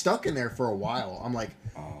be stuck in there for a while. I'm like,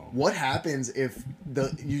 Oh. what happens if It's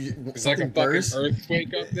like a something fucking bursts?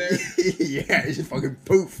 earthquake up there. Yeah, it's just fucking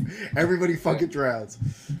poof. Everybody fucking drowns.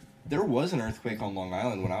 There was an earthquake on Long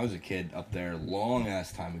Island when I was a kid up there, long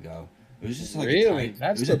ass time ago. It was just like Really? it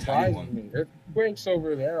That's was a tiny surprising one. me. Earthquakes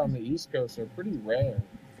over there on the East Coast are pretty rare.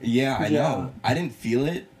 Yeah, I Yeah. know. I didn't feel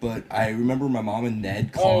it, but I remember my mom and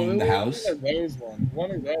Ned calling the house. One of those ones.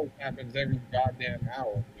 One of those happens every goddamn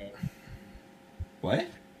hour. Though. What?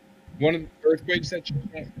 One of the earthquakes that you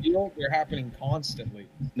can't feel, they're happening constantly.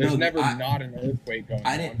 There's No, never I- not an earthquake going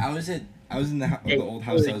I didn't. on. I was in the old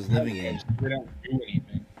house I was living in. They don't do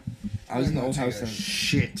anything. I was in the old Take house. a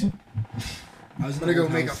shit. I was in I'm the gonna go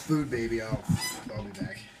old make a house. food baby. I'll be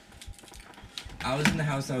back. I was in the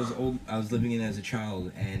house I was living in as a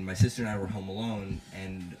child, and my sister and I were home alone,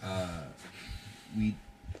 and we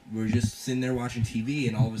were just sitting there watching TV,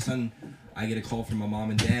 and all of a sudden, I get a call from my mom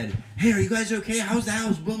and dad. Hey, are you guys okay? How's the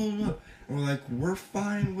house? Blah blah blah. And we're like, we're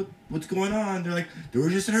fine. What's going on? They're like, there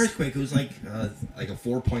was just an earthquake. It was like a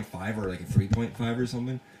 4.5 or like a 3.5 or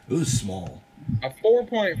something. It was small. A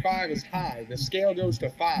 4.5 is high. The scale goes to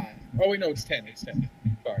 5. Oh, wait, no, it's 10. It's 10.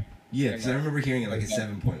 Sorry. Yeah, because I remember hearing it like a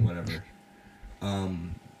 7 point whatever.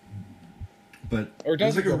 But Or it was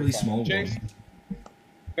does like it a go really to 5? small Chase, one.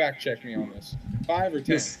 fact check me on this. 5 or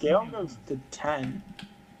 10? The scale goes to 10.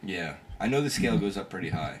 Yeah, I know the scale goes up pretty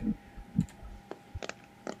high.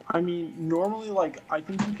 I mean, normally, like, I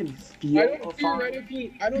think you can I feel a don't fire.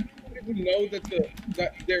 theoretically know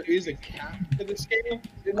that there is a cap to the scale.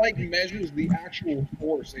 It like measures the actual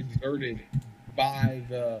force exerted by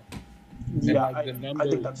the Yeah, like the number. I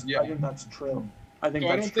think that's yeah. I think that's true. I think So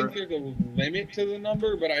I that's don't true. think there's a limit to the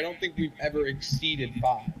number, but I don't think we've ever exceeded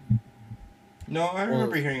 5. No, I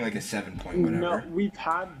remember hearing like a 7 point No, whatever. we've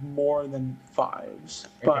had more than 5s,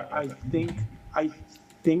 but Okay. I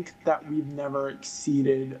think that we've never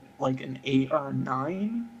exceeded like an 8 or a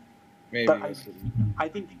 9. Maybe. But that's it. I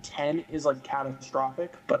think 10 is like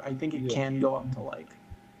catastrophic, but I think it Yeah. can go up to like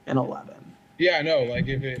an 11. Yeah, I know. Like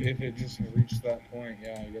if it just reached that point,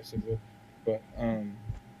 yeah, I guess it would.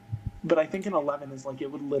 But I think an 11 is like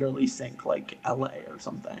it would literally sink like LA or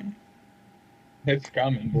something. It's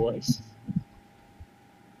coming, boys.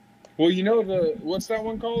 Well, you know what's that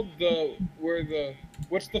one called?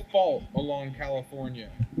 What's the fault along California?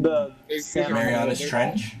 The There's Santa Marianas there's-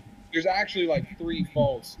 Trench. There's actually like 3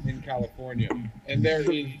 faults in California, and there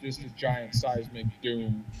is just a giant seismic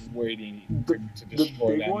doom waiting to The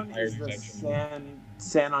destroy big that one entire is the section.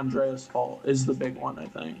 San Andreas fault is the big one, I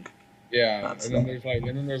think. Yeah, That's and then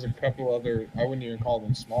the- there's a couple other. I wouldn't even call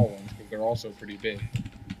them small ones because they're also pretty big.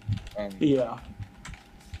 Yeah.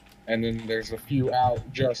 And then there's a few out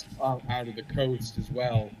of the coast as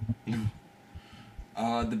well.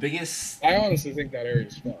 The biggest, I honestly think that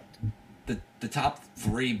area's fucked. the top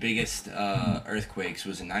 3 biggest earthquakes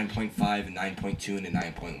was a 9.5, a 9.2, and a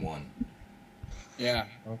 9.1. Yeah.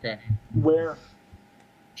 Okay. Where?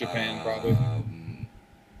 Japan probably.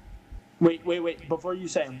 Wait. Before you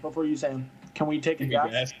say them, can we take a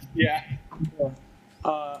guess? Yeah.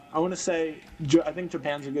 I want to say, I think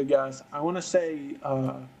Japan's a good guess. I want to say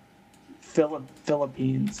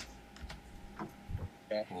Philippines.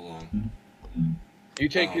 Hold on. You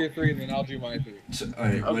take your 3, and then I'll do my 3. So, all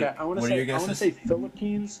right, Okay, I want to say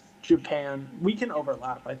Philippines, Japan. We can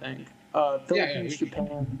overlap, I think. Philippines, we can.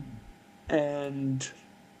 Japan, and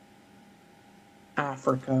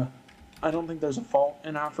Africa. I don't think there's a fault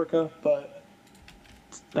in Africa, but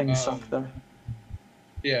things suck there.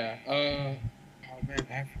 Yeah. Oh man,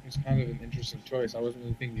 Africa's kind of an interesting choice. I wasn't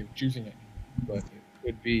really thinking of choosing it, but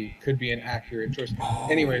it could be an accurate choice.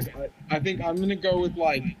 Anyways, I think I'm gonna go with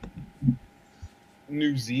like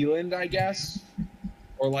New Zealand, I guess,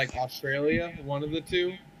 or like Australia, one of the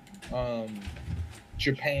two.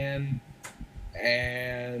 Japan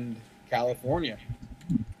and California,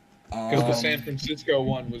 because the San Francisco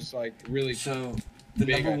one was like really. So the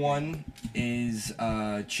big, number I think. 1 is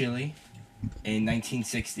Chile in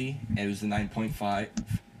 1960. And it was the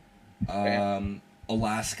 9.5.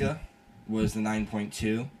 Alaska was the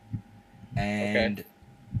 9.2. And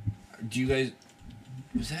do you guys?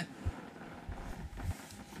 Was that?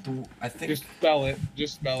 I think. Just spell it.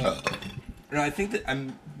 No, I think that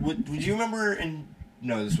Would you remember in?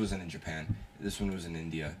 No, this wasn't in Japan. This one was in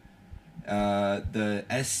India. The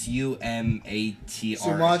SUMATR.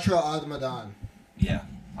 Sumatra Admadan. Yeah,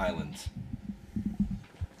 islands.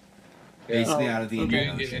 Basically out of the Indian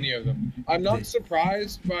Didn't get Ocean. any of them. I'm not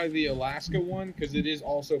surprised by the Alaska one because it is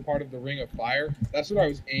also part of the Ring of Fire. That's what I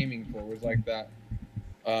was aiming for. Was like that.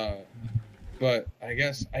 But I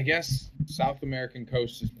guess South American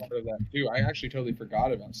coast is part of that too. I actually totally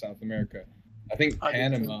forgot about South America. I think I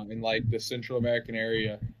did Panama and like the Central American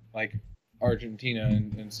area, like Argentina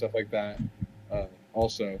and stuff like that,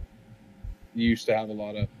 also used to have a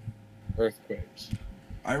lot of earthquakes.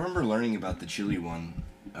 I remember learning about the Chile one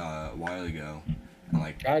a while ago, and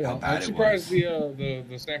like I how know. bad I'm it surprised was.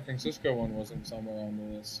 the San Francisco one wasn't somewhere on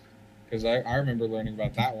the list because I remember learning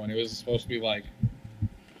about that one. It was supposed to be like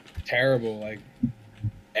terrible. Like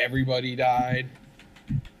everybody died.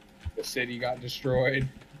 The city got destroyed.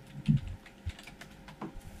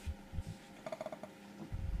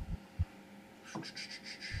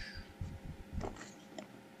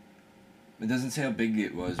 It doesn't say how big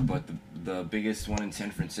it was, but the biggest one in San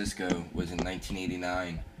Francisco was in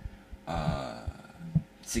 1989.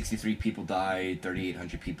 63 people died,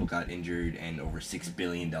 3,800 people got injured, and over $6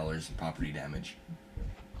 billion in property damage.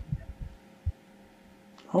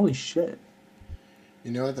 Holy shit.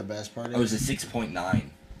 You know what the best part is? It was a 6.9.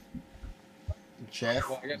 Jeff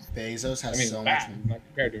Well, I guess- Bezos has I mean, so that, much. not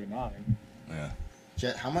compared to a 9. Yeah.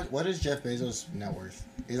 How much? What is Jeff Bezos' net worth?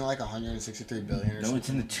 Isn't it like 163 billion or No, something? it's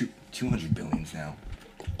in the 200 billions now.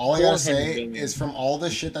 All I gotta 400 say billion. is, from all the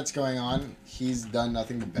shit that's going on, he's done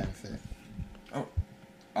nothing but benefit.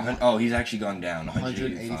 Oh, he's actually gone down.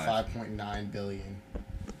 185. 185.9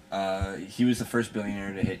 billion. He was the first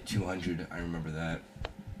billionaire to hit 200. I remember that.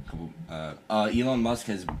 Elon Musk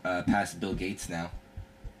has passed Bill Gates now.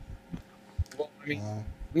 Well, I mean, Wow.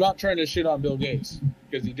 I'm not trying to shit on Bill Gates.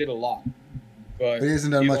 because he did a lot. But he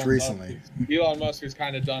hasn't done much recently. Elon Musk has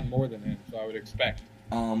kind of done more than him, so I would expect.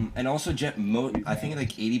 And also I think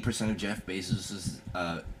like 80% of Jeff Bezos's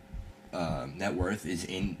net worth is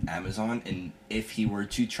in Amazon, and if he were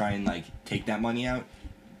to try and like take that money out,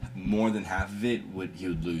 more than half of it he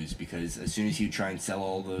would lose, because as soon as he would try and sell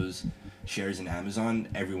all those shares in Amazon,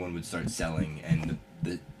 everyone would start selling, and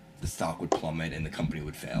the stock would plummet and the company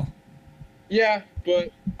would fail. Yeah,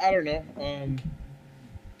 but I don't know.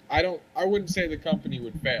 I wouldn't say the company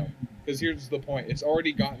would fail, because here's the point: it's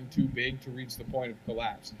already gotten too big to reach the point of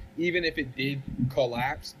collapse. Even if it did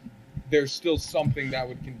collapse, there's still something that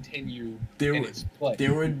would continue in its place.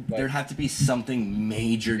 There'd have to be something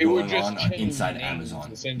major going on inside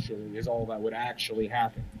Amazon. Essentially, is all that would actually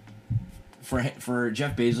happen. For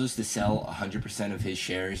Jeff Bezos to sell 100% of his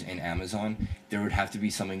shares in Amazon, there would have to be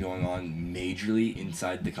something going on majorly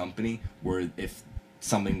inside the company, where if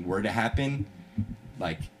something were to happen,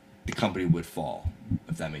 like the company would fall,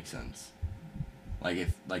 if that makes sense. Like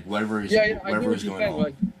if whatever is going on.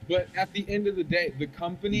 Like, but at the end of the day, the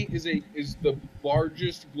company is the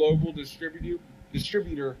largest global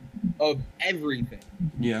distributor of everything.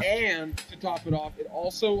 Yeah. And to top it off, it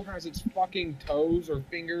also has its fucking toes or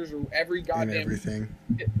fingers or every goddamn in everything.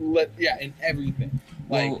 In everything.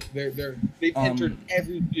 Like they've entered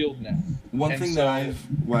every field now. One thing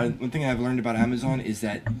I've learned about Amazon is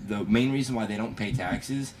that the main reason why they don't pay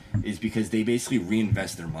taxes is because they basically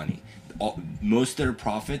reinvest their money. Most of their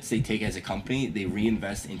profits they take as a company, they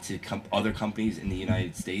reinvest into other companies in the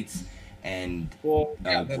United States and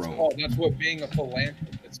that's what being a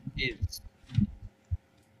philanthropist is.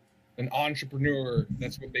 An entrepreneur,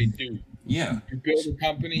 that's what they do. Yeah. You build a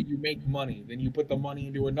company, you make money, then you put the money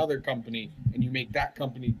into another company and you make that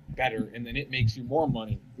company better, and then it makes you more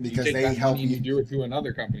money. Because you take they that help money and you do it to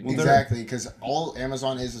another company. Well, exactly, because all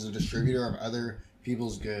Amazon is a distributor of other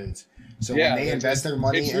people's goods. So when they invest their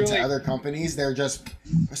money into other companies, they're just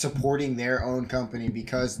supporting their own company,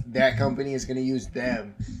 because that company is going to use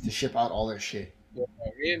them to ship out all their shit.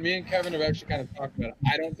 Me and Kevin have actually kind of talked about it.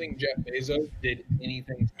 I don't think Jeff Bezos did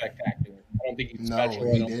anything spectacular. I don't think he's special.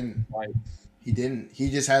 No, he didn't. He didn't.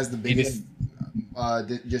 He just has the biggest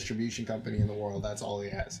distribution company in the world. That's all he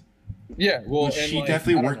has. Yeah, well, which he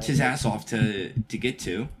definitely worked his ass off to get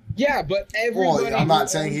to. Yeah, but everybody. Well, I'm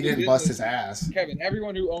not saying he didn't bust his ass. Kevin,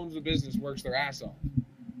 everyone who owns a business works their ass off.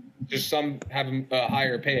 Just some have a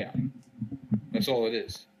higher payout. That's all it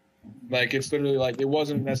is. Like, it's literally like, it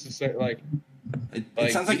wasn't necessary. Like,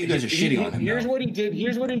 it sounds like you guys are shitting on him. Here's what he did.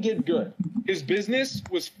 Here's what he did good. His business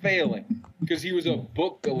was failing because he was a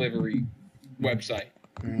book delivery website.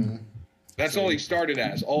 Mm-hmm. That's all he started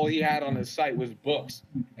as. All he had on his site was books,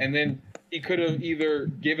 and then he could have either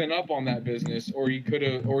given up on that business, or he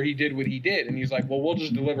did what he did, and he's like, well, we'll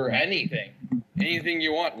just deliver anything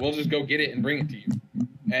you want. We'll just go get it and bring it to you.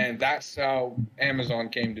 And that's how Amazon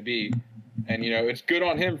came to be. And it's good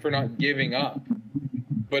on him for not giving up.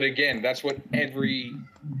 But again, that's what every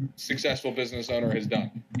successful business owner has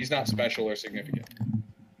done. He's not special or significant.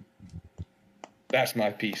 That's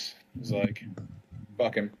my piece. It's like,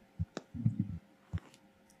 fuck him.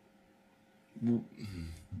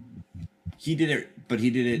 He did it, but he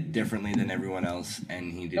did it differently than everyone else,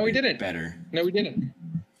 and he did it better. No, he didn't.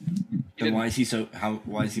 Then why is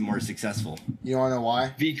he more successful? You want to know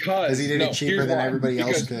why? Because he did it cheaper than everybody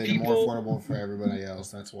else could, and more affordable for everybody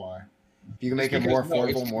else. That's why. If you can make it more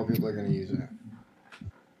affordable, more people are going to use it.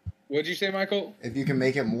 What'd you say, Michael? If you can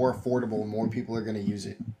make it more affordable, more people are going to use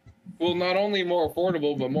it. Well, not only more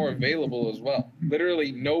affordable, but more available as well.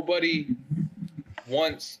 Literally, nobody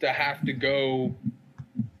wants to have to go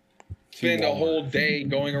spend a whole day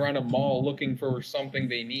going around a mall looking for something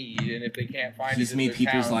they need, and if they can't find it, he's made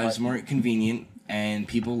people's lives more convenient, and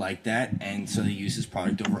people like that, and so they use his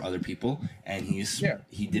product over other people, and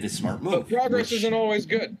he did a smart move. But progress isn't always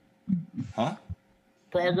good. Huh?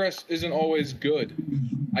 Progress isn't always good.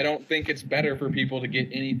 I don't think it's better for people to get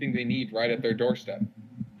anything they need right at their doorstep.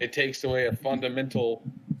 It takes away a fundamental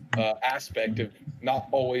aspect of not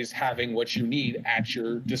always having what you need at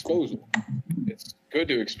your disposal. It's good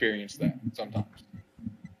to experience that sometimes.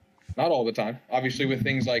 Not all the time. Obviously, with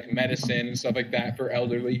things like medicine and stuff like that for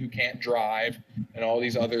elderly who can't drive and all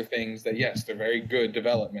these other things that, yes, they're very good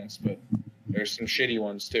developments, but there's some shitty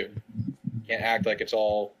ones too. Can't act like it's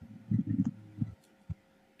all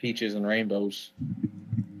peaches and rainbows.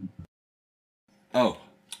 Oh,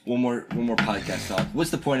 one more podcast talk. What's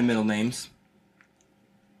the point of middle names?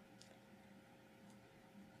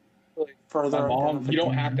 My mom, you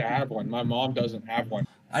don't have to have one. My mom doesn't have one.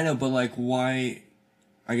 I know, but like, why?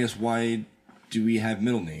 I guess why do we have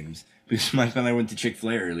middle names? Because my friend and I went to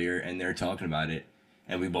Chick-fil-A earlier, and they were talking about it,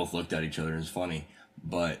 and we both looked at each other. It was funny,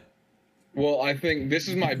 but Well, I think this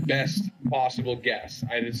is my best possible guess.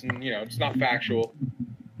 It's not factual,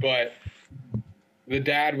 but the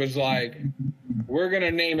dad was like, "We're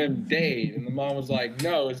gonna name him Dave," and the mom was like,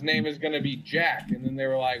 "No, his name is gonna be Jack." And then they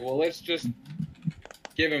were like, "Well, let's just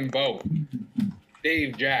give him both,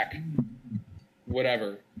 Dave, Jack,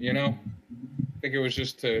 whatever." I think it was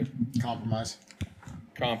just to Compromise.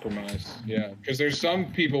 Yeah, because there's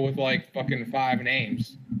some people with like fucking 5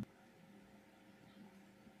 names.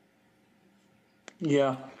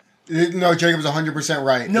 Yeah. No, Jacob's 100%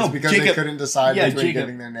 right. No, it's because Jacob, they couldn't decide between Jacob,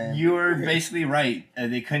 giving their name. You were basically right.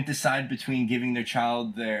 They couldn't decide between giving their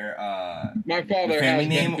child their My father family has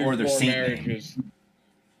name been through or their 4 saint marriages. name.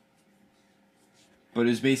 But it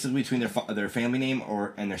was basically between their family name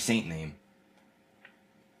and their saint name.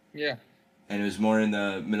 Yeah. And it was more in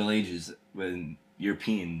the Middle Ages when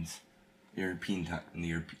European time in the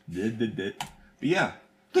European. But yeah,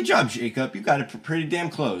 good job, Jacob. You got it pretty damn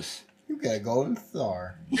close. You got a golden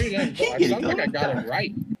star. It sounds like I got it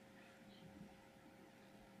right.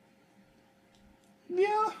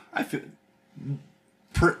 Yeah, I feel.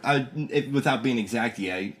 Without being exact,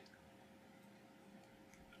 yeah.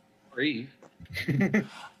 Free.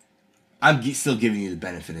 I'm still giving you the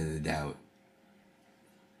benefit of the doubt.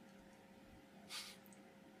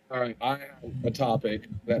 All right, I have a topic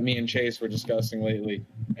that me and Chase were discussing lately,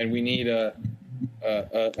 and we need a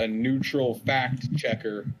neutral fact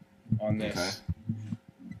checker on this.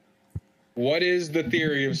 Okay. What is the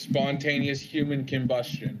theory of spontaneous human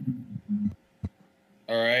combustion?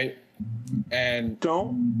 All right, and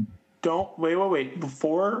Don't wait.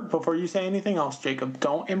 Before you say anything else, Jacob,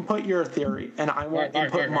 don't input your theory, and I won't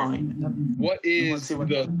input mine. what is Let's see what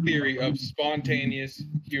the theory of spontaneous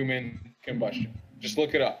human combustion? Just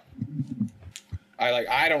look it up.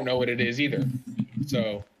 I don't know what it is either.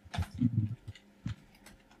 So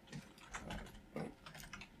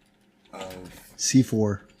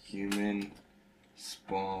C4. Human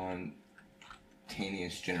spontaneous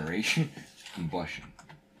generation combustion.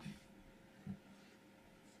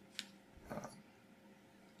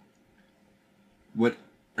 What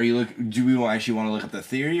are you look? Do we actually want to look up the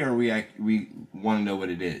theory, or we want to know what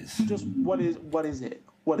it is? Just what is it? What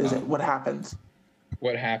is it? What happens?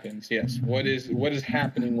 what happens? Yes. What is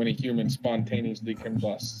happening when a human spontaneously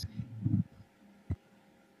combusts?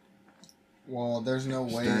 Well, there's no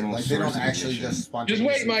way. External Like, they don't source of actually ignition. just Just spontaneously.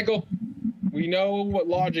 wait, Michael. We know what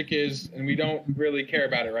logic is, and we don't really care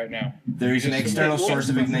about it right now. There is an Just- external source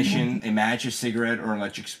of ignition, a match, a cigarette, or an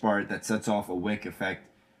electric spark that sets off a wick effect.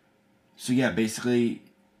 So yeah, basically,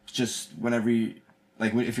 just whenever you,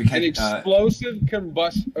 like, if you're An catching, explosive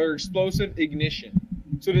combustion or explosive ignition.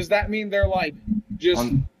 So does that mean they're like just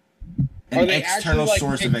an are they external actually like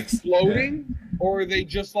source of exploding, or are they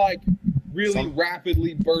just like really Some-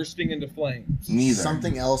 rapidly bursting into flames? neither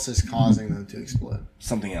Something else is causing them to explode.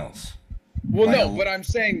 something else. Well, Like no, a- but I'm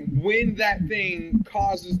saying when that thing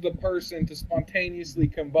causes the person to spontaneously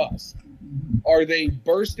combust, are they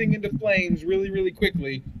bursting into flames really, really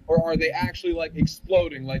quickly, or are they actually like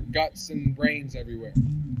exploding, like guts and brains everywhere?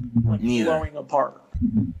 Like Neither. blowing apart.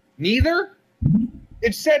 Neither.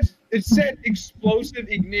 It said explosive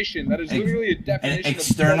ignition. That is literally a An definition.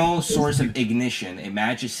 external of source of ignition, a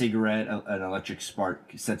match, a cigarette, an electric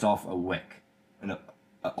spark sets off a wick,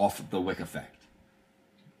 off the wick effect.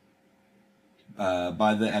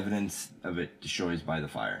 By the evidence of it destroys by the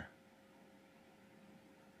fire.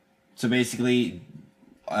 So basically,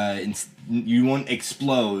 you won't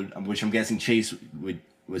explode, which I'm guessing Chase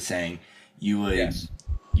was saying. You would Yes.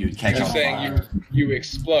 you would catch You're on saying fire. you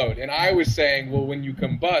explode, and I was saying, well, when you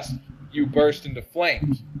combust, you burst into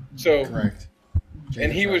flames. So. Correct.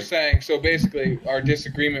 And he Jacob's was saying, so basically our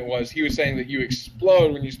disagreement was, he was saying that you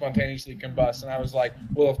explode when you spontaneously combust. And I was like,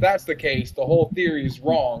 well, if that's the case, the whole theory is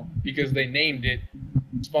wrong because they named it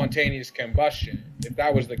spontaneous combustion. If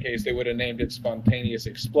that was the case, they would have named it spontaneous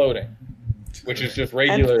exploding, which is just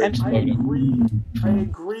regular and exploding. I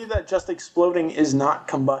agree that just exploding is not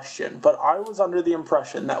combustion, but I was under the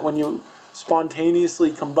impression that when you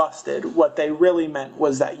spontaneously combusted, what they really meant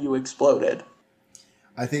was that you exploded.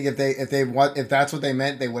 I think if that's what they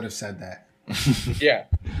meant, they would have said that. Yeah,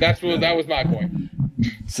 that was my point.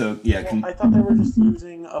 So yeah, Well, I thought they were just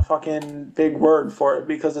using a fucking big word for it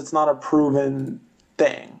because it's not a proven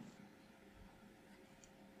thing.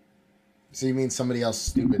 So you mean somebody else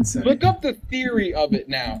stupid said Look it? up the theory of it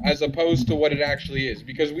now, as opposed to what it actually is,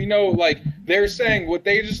 because we know, like, they're saying what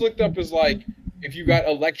they just looked up is like if you got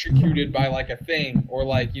electrocuted by like a thing, or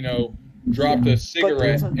like, you know, dropped a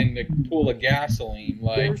cigarette there's a- in the pool of gasoline,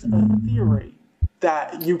 like There's a theory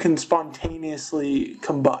that you can spontaneously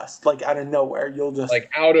combust, like out of nowhere. You'll just Like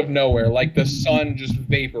out of nowhere, like the sun just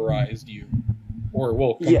vaporized you, or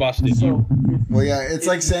combusted so you. Well, yeah, it's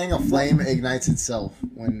like saying a flame ignites itself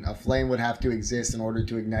when a flame would have to exist in order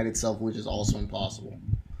to ignite itself, which is also impossible.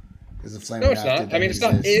 Because the flame No, would it's have not. to I mean, it's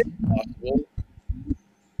not exist. impossible.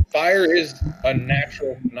 Fire is a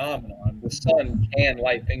natural phenomenon. The sun can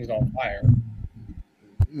light things on fire.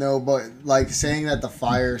 No, but like saying that the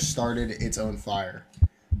fire started its own fire,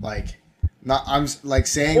 like not. I'm like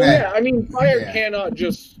saying Well, that. yeah, I mean, fire Yeah. cannot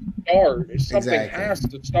just start. Something Exactly. has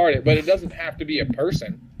to start it, but it doesn't have to be a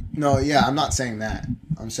person. No, yeah, I'm not saying that.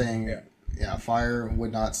 I'm saying, Yeah. yeah, fire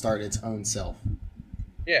would not start its own self.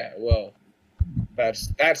 Yeah, well,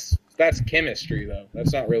 that's chemistry though.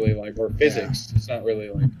 That's not really like or physics. It's not really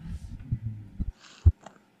like.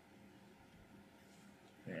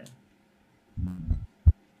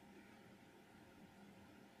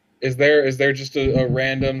 Is there just a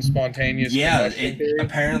random spontaneous combustion theory?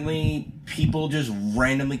 Apparently people just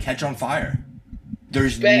randomly catch on fire.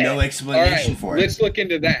 There's Bet. no explanation for it. Let's look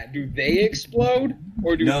into that. Do they explode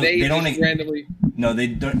or do they don't just randomly? No, they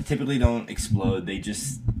typically don't explode. They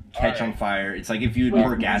just catch Alright. on fire. It's like if you would Wait,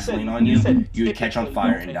 pour you gasoline said- on you you, said you would catch on typically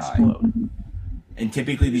fire don't and die. explode. And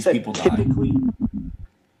typically You these said people die. typically.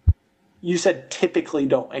 You said typically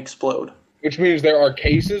don't explode. Which means there are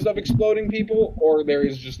cases of exploding people, or there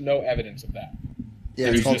is just no evidence of that. Yeah,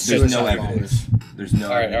 it's called There's no suicide bombers. evidence. There's no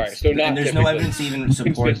Alright, evidence. alright, so not and there's no typically. evidence to even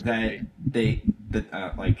support that Consistently.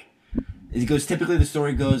 like it goes. Typically, the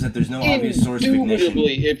story goes that there's no obvious source of ignition.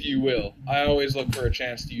 Indubitably, if you will. I always look for a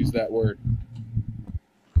chance to use that word.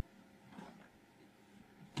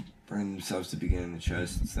 Burn themselves to begin in the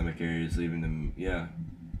chest and stomach areas, leaving them. Yeah.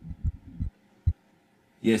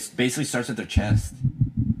 Yes, basically starts at their chest.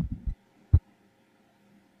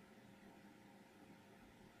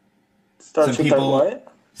 Starts Some with their people- what?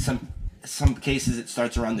 Some cases it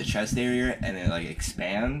starts around the chest area and it like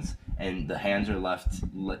expands and the hands are left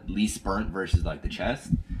least burnt versus like the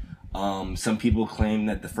chest. Some people claim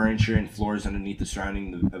that the furniture and floors underneath the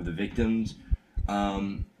surrounding of the victims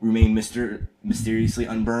remain mysteriously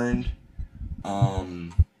unburned.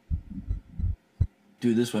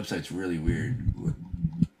 Dude, this website's really weird.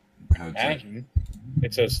 How it's like, Imagine.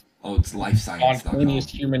 It's a it's lifescience.com. spontaneous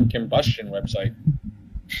human combustion website.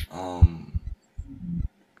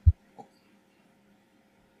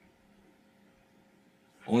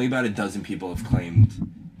 Only about a dozen people have claimed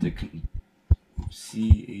the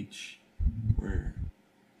where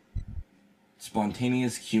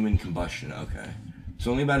spontaneous human combustion. Okay,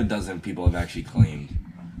 so only about a dozen people have actually claimed.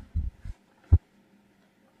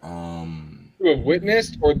 Who have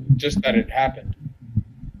witnessed, or just that it happened?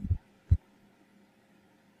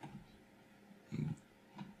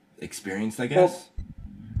 Experienced, I guess.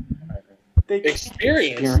 They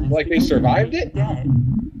Experience? Like they survived it? Dead.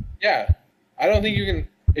 Yeah. I don't think you can.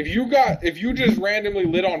 If you just randomly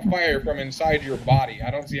lit on fire from inside your body,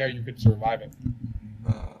 I don't see how you could survive it.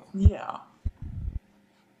 Yeah.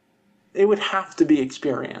 It would have to be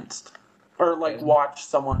experienced, or like watch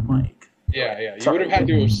someone like. Yeah. You would have had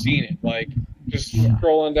to have seen it, like just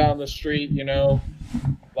scrolling down the street, you know,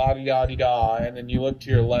 la di da di da, and then you look to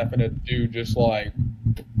your left and a dude just like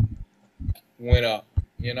went up,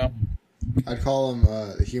 you know. I'd call him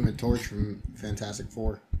the Human Torch from Fantastic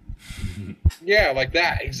Four. Yeah, like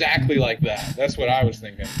that, exactly like that. That's what I was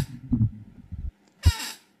thinking.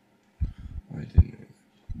 Why didn't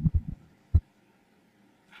it?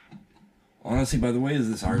 Honestly, by the way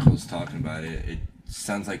this article is talking about it, it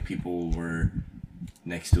sounds like people were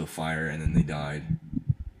next to a fire and then they died.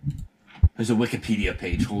 There's a Wikipedia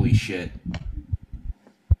page. Holy shit.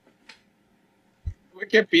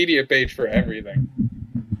 Wikipedia page for everything.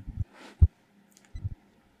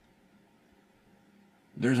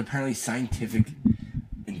 There's apparently scientific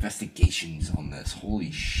investigations on this.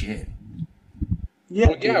 Holy shit. Yeah.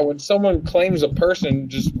 Well, yeah, when someone claims a person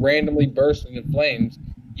just randomly burst into flames,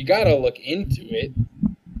 you gotta look into it.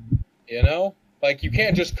 You know? Like, you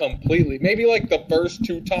can't just completely... Maybe, like, the first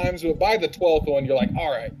 2 times, but by the 12th one, you're like,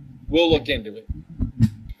 alright, we'll look into it.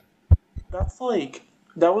 That's like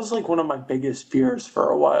that was like one of my biggest fears for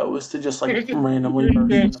a while, was to just like randomly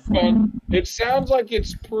burst It's into flame. fun. It sounds like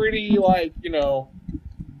it's pretty, like, you know...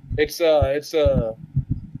 It's a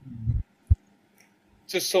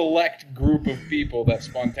select group of people that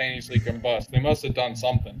spontaneously combust. They must have done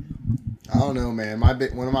something. I don't know, man.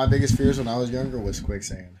 One of my biggest fears when I was younger was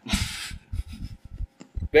quicksand.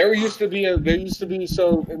 There used to be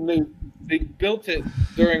so, and they built it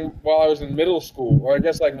while I was in middle school, or I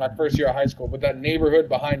guess like my first year of high school. But that neighborhood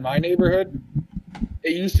behind my neighborhood,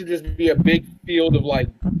 it used to just be a big field of like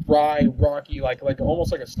dry, rocky, like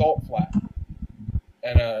almost like a salt flat,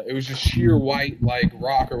 and it was just sheer white like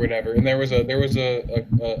rock or whatever. And there was a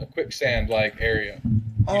quicksand like area.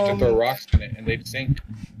 You used to throw rocks in it, and they'd sink.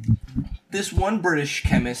 This one British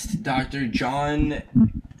chemist, Dr. John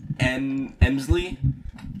Emsley, Emsley.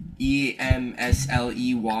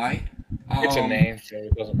 It's a name, so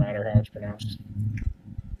it doesn't matter how it's pronounced.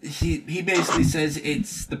 He basically says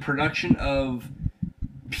it's the production of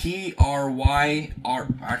pyrophytic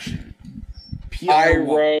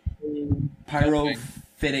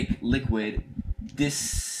liquid,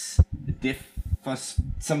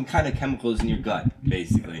 some kind of chemicals in your gut,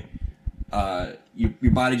 basically.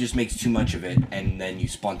 Your body just makes too much of it, and then you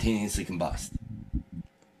spontaneously combust.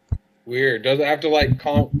 Weird. Does it have to like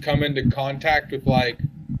come into contact with like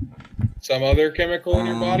some other chemical in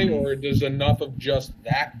your body, or does enough of just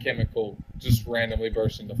that chemical just randomly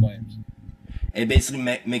burst into flames? It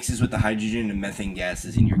basically mixes with the hydrogen and methane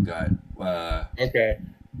gases in your gut. Okay.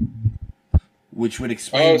 Which would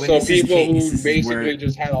explain. Oh, so people who basically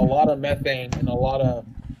just had a lot of methane and a lot of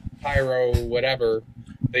pyro, whatever,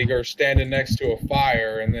 they are standing next to a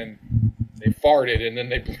fire and then they farted and then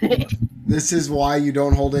they blew up. This is why you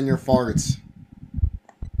don't hold in your farts.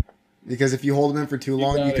 Because if you hold them in for too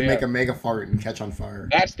long, you can make a mega fart and catch on fire.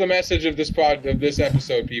 That's the message of this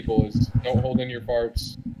episode, people, is don't hold in your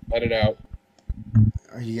farts. Let it out.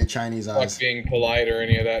 Or you get Chinese eyes. Fuck being polite or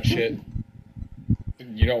any of that shit.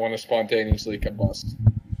 You don't want to spontaneously combust.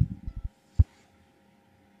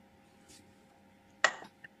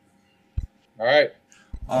 All right.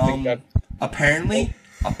 Apparently,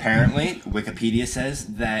 Wikipedia says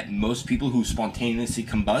that most people who spontaneously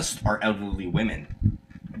combust are elderly women.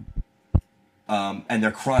 And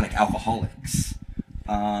they're chronic alcoholics.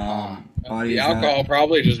 The alcohol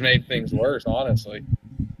probably just made things worse, honestly.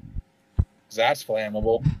 'Cause that's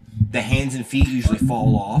flammable. The hands and feet usually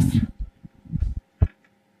fall off.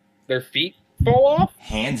 Their feet fall off?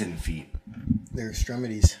 Hands and feet. Their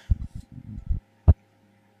extremities.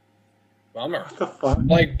 Bummer.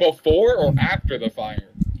 Like before or after the fire?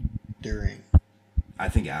 During. I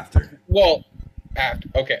think after. Well, after.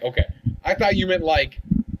 Okay. I thought you meant like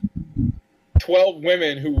 12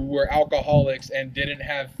 women who were alcoholics and didn't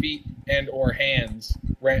have feet and or hands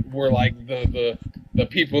were like the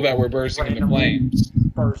people that were bursting into flames.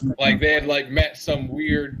 Like they had like met some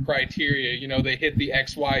weird criteria, you know, they hit the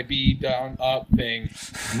XYB down up thing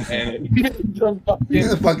and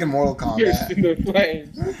it fucking Mortal Kombat into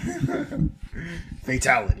flames.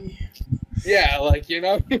 Fatality. Yeah, like, you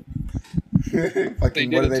know.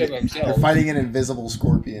 Fucking, what are they? They're fighting an invisible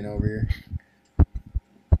scorpion over here.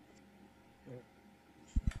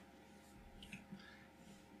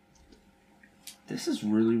 This is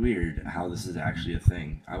really weird how this is actually a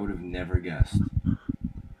thing. I would have never guessed.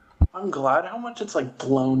 I'm glad how much it's like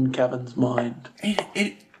blown Kevin's mind.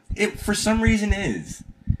 It for some reason is.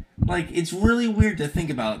 Like, it's really weird to think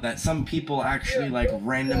about that some people actually like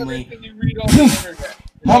randomly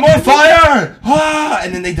I'm on fire! Ah!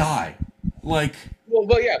 And then they die. Like, well,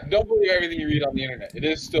 but yeah, don't believe everything you read on the internet. It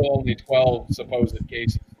is still only 12 supposed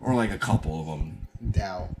cases. Or like a couple of them.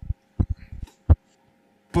 Doubt.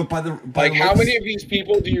 But by how many of these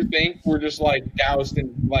people do you think were just like doused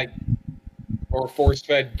in like or force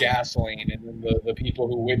fed gasoline, and then the people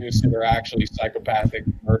who witnessed it are actually psychopathic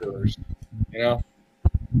murderers? You know?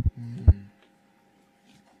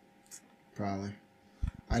 Probably.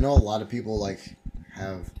 I know a lot of people like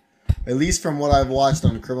have, at least from what I've watched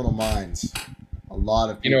on Criminal Minds, a lot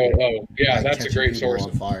of people. You know, that's a great source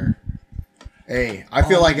on fire. Hey, I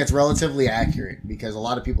feel like it's relatively accurate because a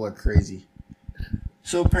lot of people are crazy.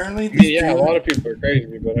 So apparently, a lot of people are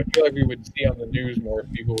crazy, but I feel like we would see on the news more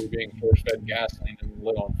if people were being force-fed gasoline and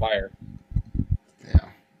lit on fire. Yeah.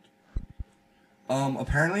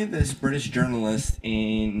 Apparently, this British journalist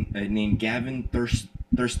named Gavin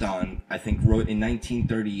Thurston, I think, wrote in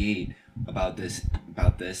 1938 about this,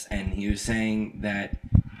 and he was saying that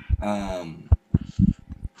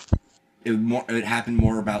it happened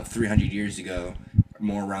more about 300 years ago,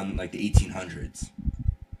 more around like the 1800s.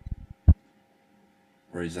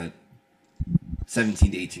 Or is that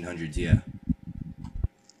 17 to 1800s? Yeah.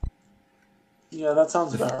 Yeah, that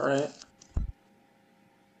sounds about right.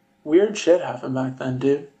 Weird shit happened back then,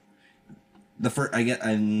 dude. The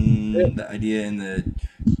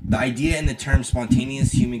idea and the term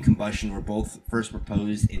spontaneous human combustion were both first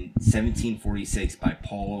proposed in 1746 by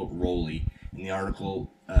Paul Rowley in the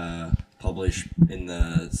article published in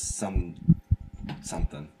the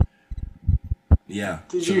something. Yeah.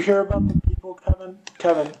 Did you hear about the people, Kevin?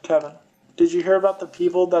 Did you hear about the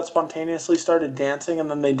people that spontaneously started dancing and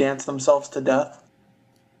then they danced themselves to death?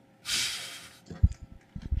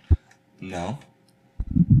 No.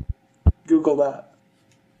 Google that.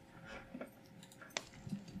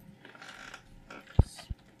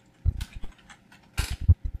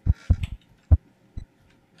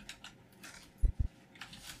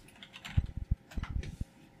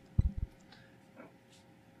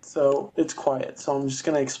 So it's quiet, so I'm just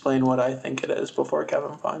going to explain what I think it is before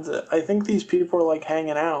Kevin finds it. I think these people are like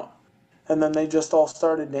hanging out, and then they just all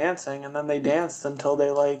started dancing, and then they danced until they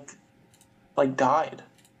like died.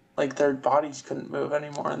 Like their bodies couldn't move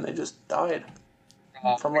anymore, and they just died.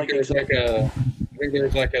 From like I think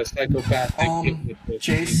there's like a psychopathic.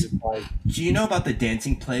 Chase, do you know about the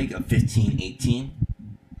dancing plague of 1518?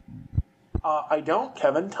 I don't,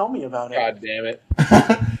 Kevin. Tell me about it. God damn it.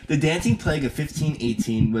 The dancing plague of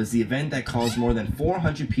 1518 was the event that caused more than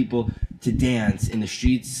 400 people to dance in the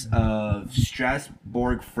streets of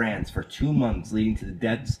Strasbourg, France for 2 months, leading to the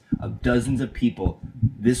deaths of dozens of people.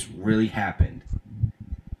 This really happened.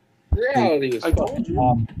 Reality is fucking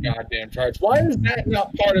off the goddamn charts. Why is that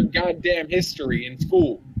not part of goddamn history in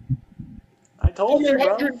school? I told you, bro.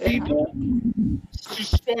 100 people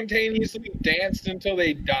just spontaneously danced until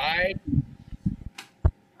they died.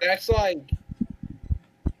 That's like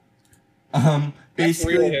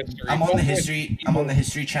basically, I'm on the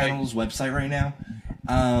History Channel's website right now,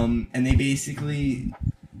 and they basically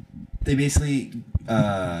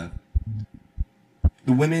the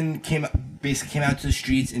women came out to the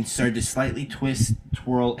streets and started to slightly twist,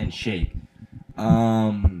 twirl, and shake.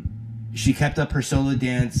 She kept up her solo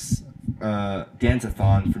dance-a-thon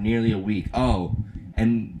for nearly a week. Oh,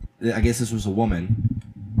 and I guess this was a woman.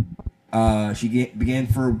 She began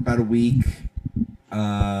for about a week,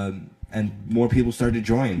 and more people started to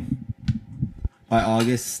join. By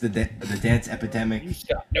August, the dance epidemic. You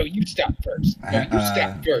stop. No, you stop first. No, you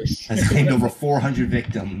stop first. Has claimed over 400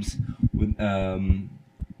 victims. With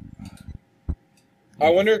I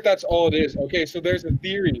wonder if that's all it is. Okay, so there's a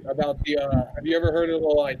theory about the. Have you ever heard of the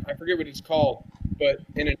like? I forget what it's called, but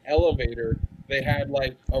in an elevator, they had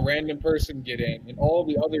like a random person get in, and all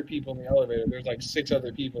the other people in the elevator. There's like 6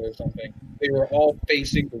 other people or something. They were all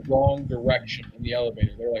facing the wrong direction in the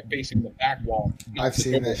elevator. They're like facing the back wall. I've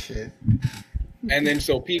seen that shit. And then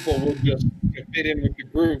so people will just to fit in with the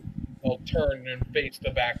group, they'll turn and face the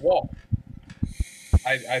back wall.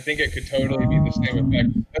 I think it could totally be the same effect,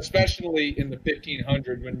 especially in the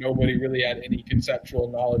 1500s when nobody really had any conceptual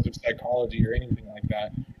knowledge of psychology or anything like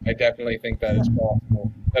that. I definitely think that is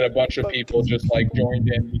possible. That a bunch of people just like joined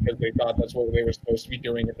in because they thought that's what they were supposed to be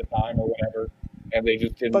doing at the time or whatever, and they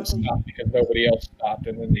just didn't stop because nobody else stopped,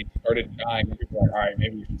 and then they started dying, and people were like, all right,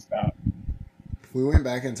 maybe we should stop. If we went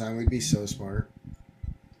back in time, we'd be so smart.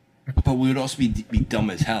 But we would also be dumb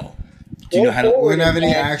as hell. Do you know how to? We wouldn't have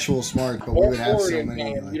any actual smart, but we would have so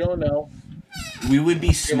many. You don't know. We would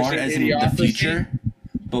be smart as in the future,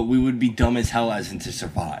 but we would be dumb as hell as in to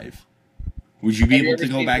survive. Would you be able to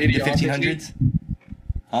go back into 1500s?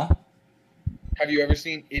 Huh? Have you ever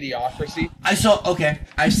seen Idiocracy?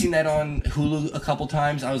 I've seen that on Hulu a couple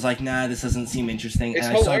times. I was like, nah, this doesn't seem interesting. It's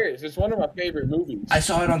hilarious. It's one of my favorite movies. I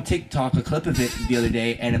saw it on TikTok, a clip of it the other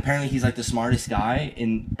day, and apparently he's like the smartest guy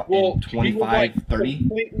in 25, like 30.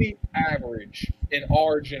 Completely average in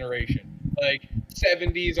our generation. Like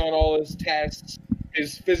 70s on all his tests,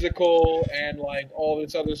 his physical, and like all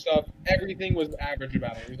this other stuff. Everything was average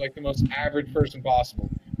about him. He was like the most average person possible.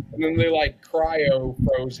 And then they like cryo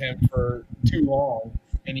froze him for too long,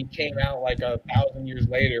 and he came out like 1,000 years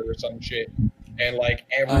later or some shit, and like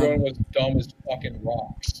everyone was dumb as fucking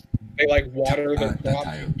rocks. They like water the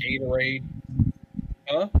crops with Gatorade.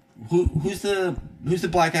 Huh? Who's the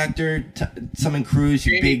black actor? Someone Cruz.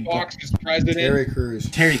 Jamie Foxx is president.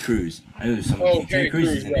 Terry Crews. I knew someone. Terry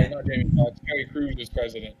Crews, right? Not Jamie Foxx. Terry Crews is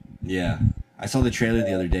president. Yeah. I saw the trailer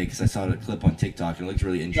the other day because I saw the clip on TikTok. It looks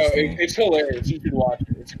really interesting. No, it's hilarious. You should watch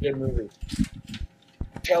it. It's a good movie.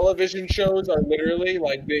 Television shows are literally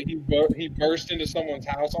like he burst into someone's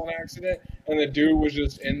house on accident, and the dude was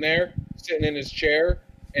just in there sitting in his chair,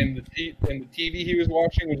 and the TV he was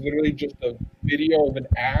watching was literally just a video of an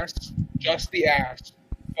ass, just the ass,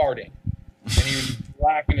 farting, and he was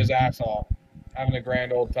laughing his ass off, having a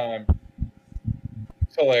grand old time.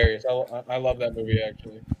 It's hilarious. I love that movie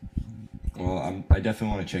actually. Well, I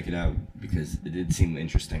definitely want to check it out because it did seem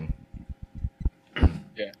interesting.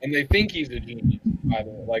 Yeah, and they think he's a genius, by the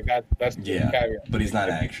way. Like that's the caveat. But he's not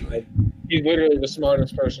actually. Like, he's literally the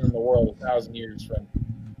smartest person in the world 1,000 years from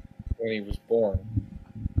when he was born.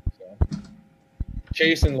 So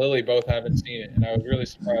Chase and Lily both haven't seen it, and I was really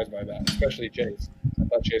surprised by that, especially Chase. I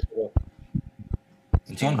thought Chase would have.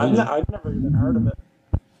 It's on Hulu. I've never even heard of it.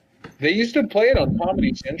 They used to play it on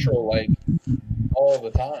Comedy Central like all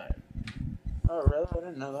the time. Oh, really? I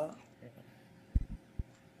didn't know that.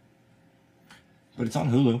 but it's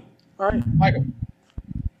on Hulu. All right. Michael.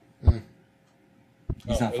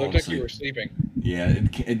 He's not It falling looked like asleep. you were sleeping. Yeah,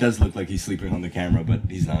 it does look like he's sleeping on the camera, but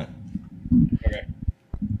he's not. Okay.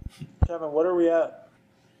 Kevin, what are we at?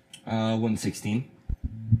 116.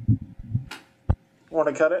 Want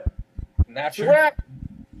to cut it? And that's Sure. a wrap.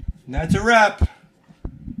 That's a wrap.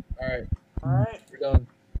 All right. All right. We're done.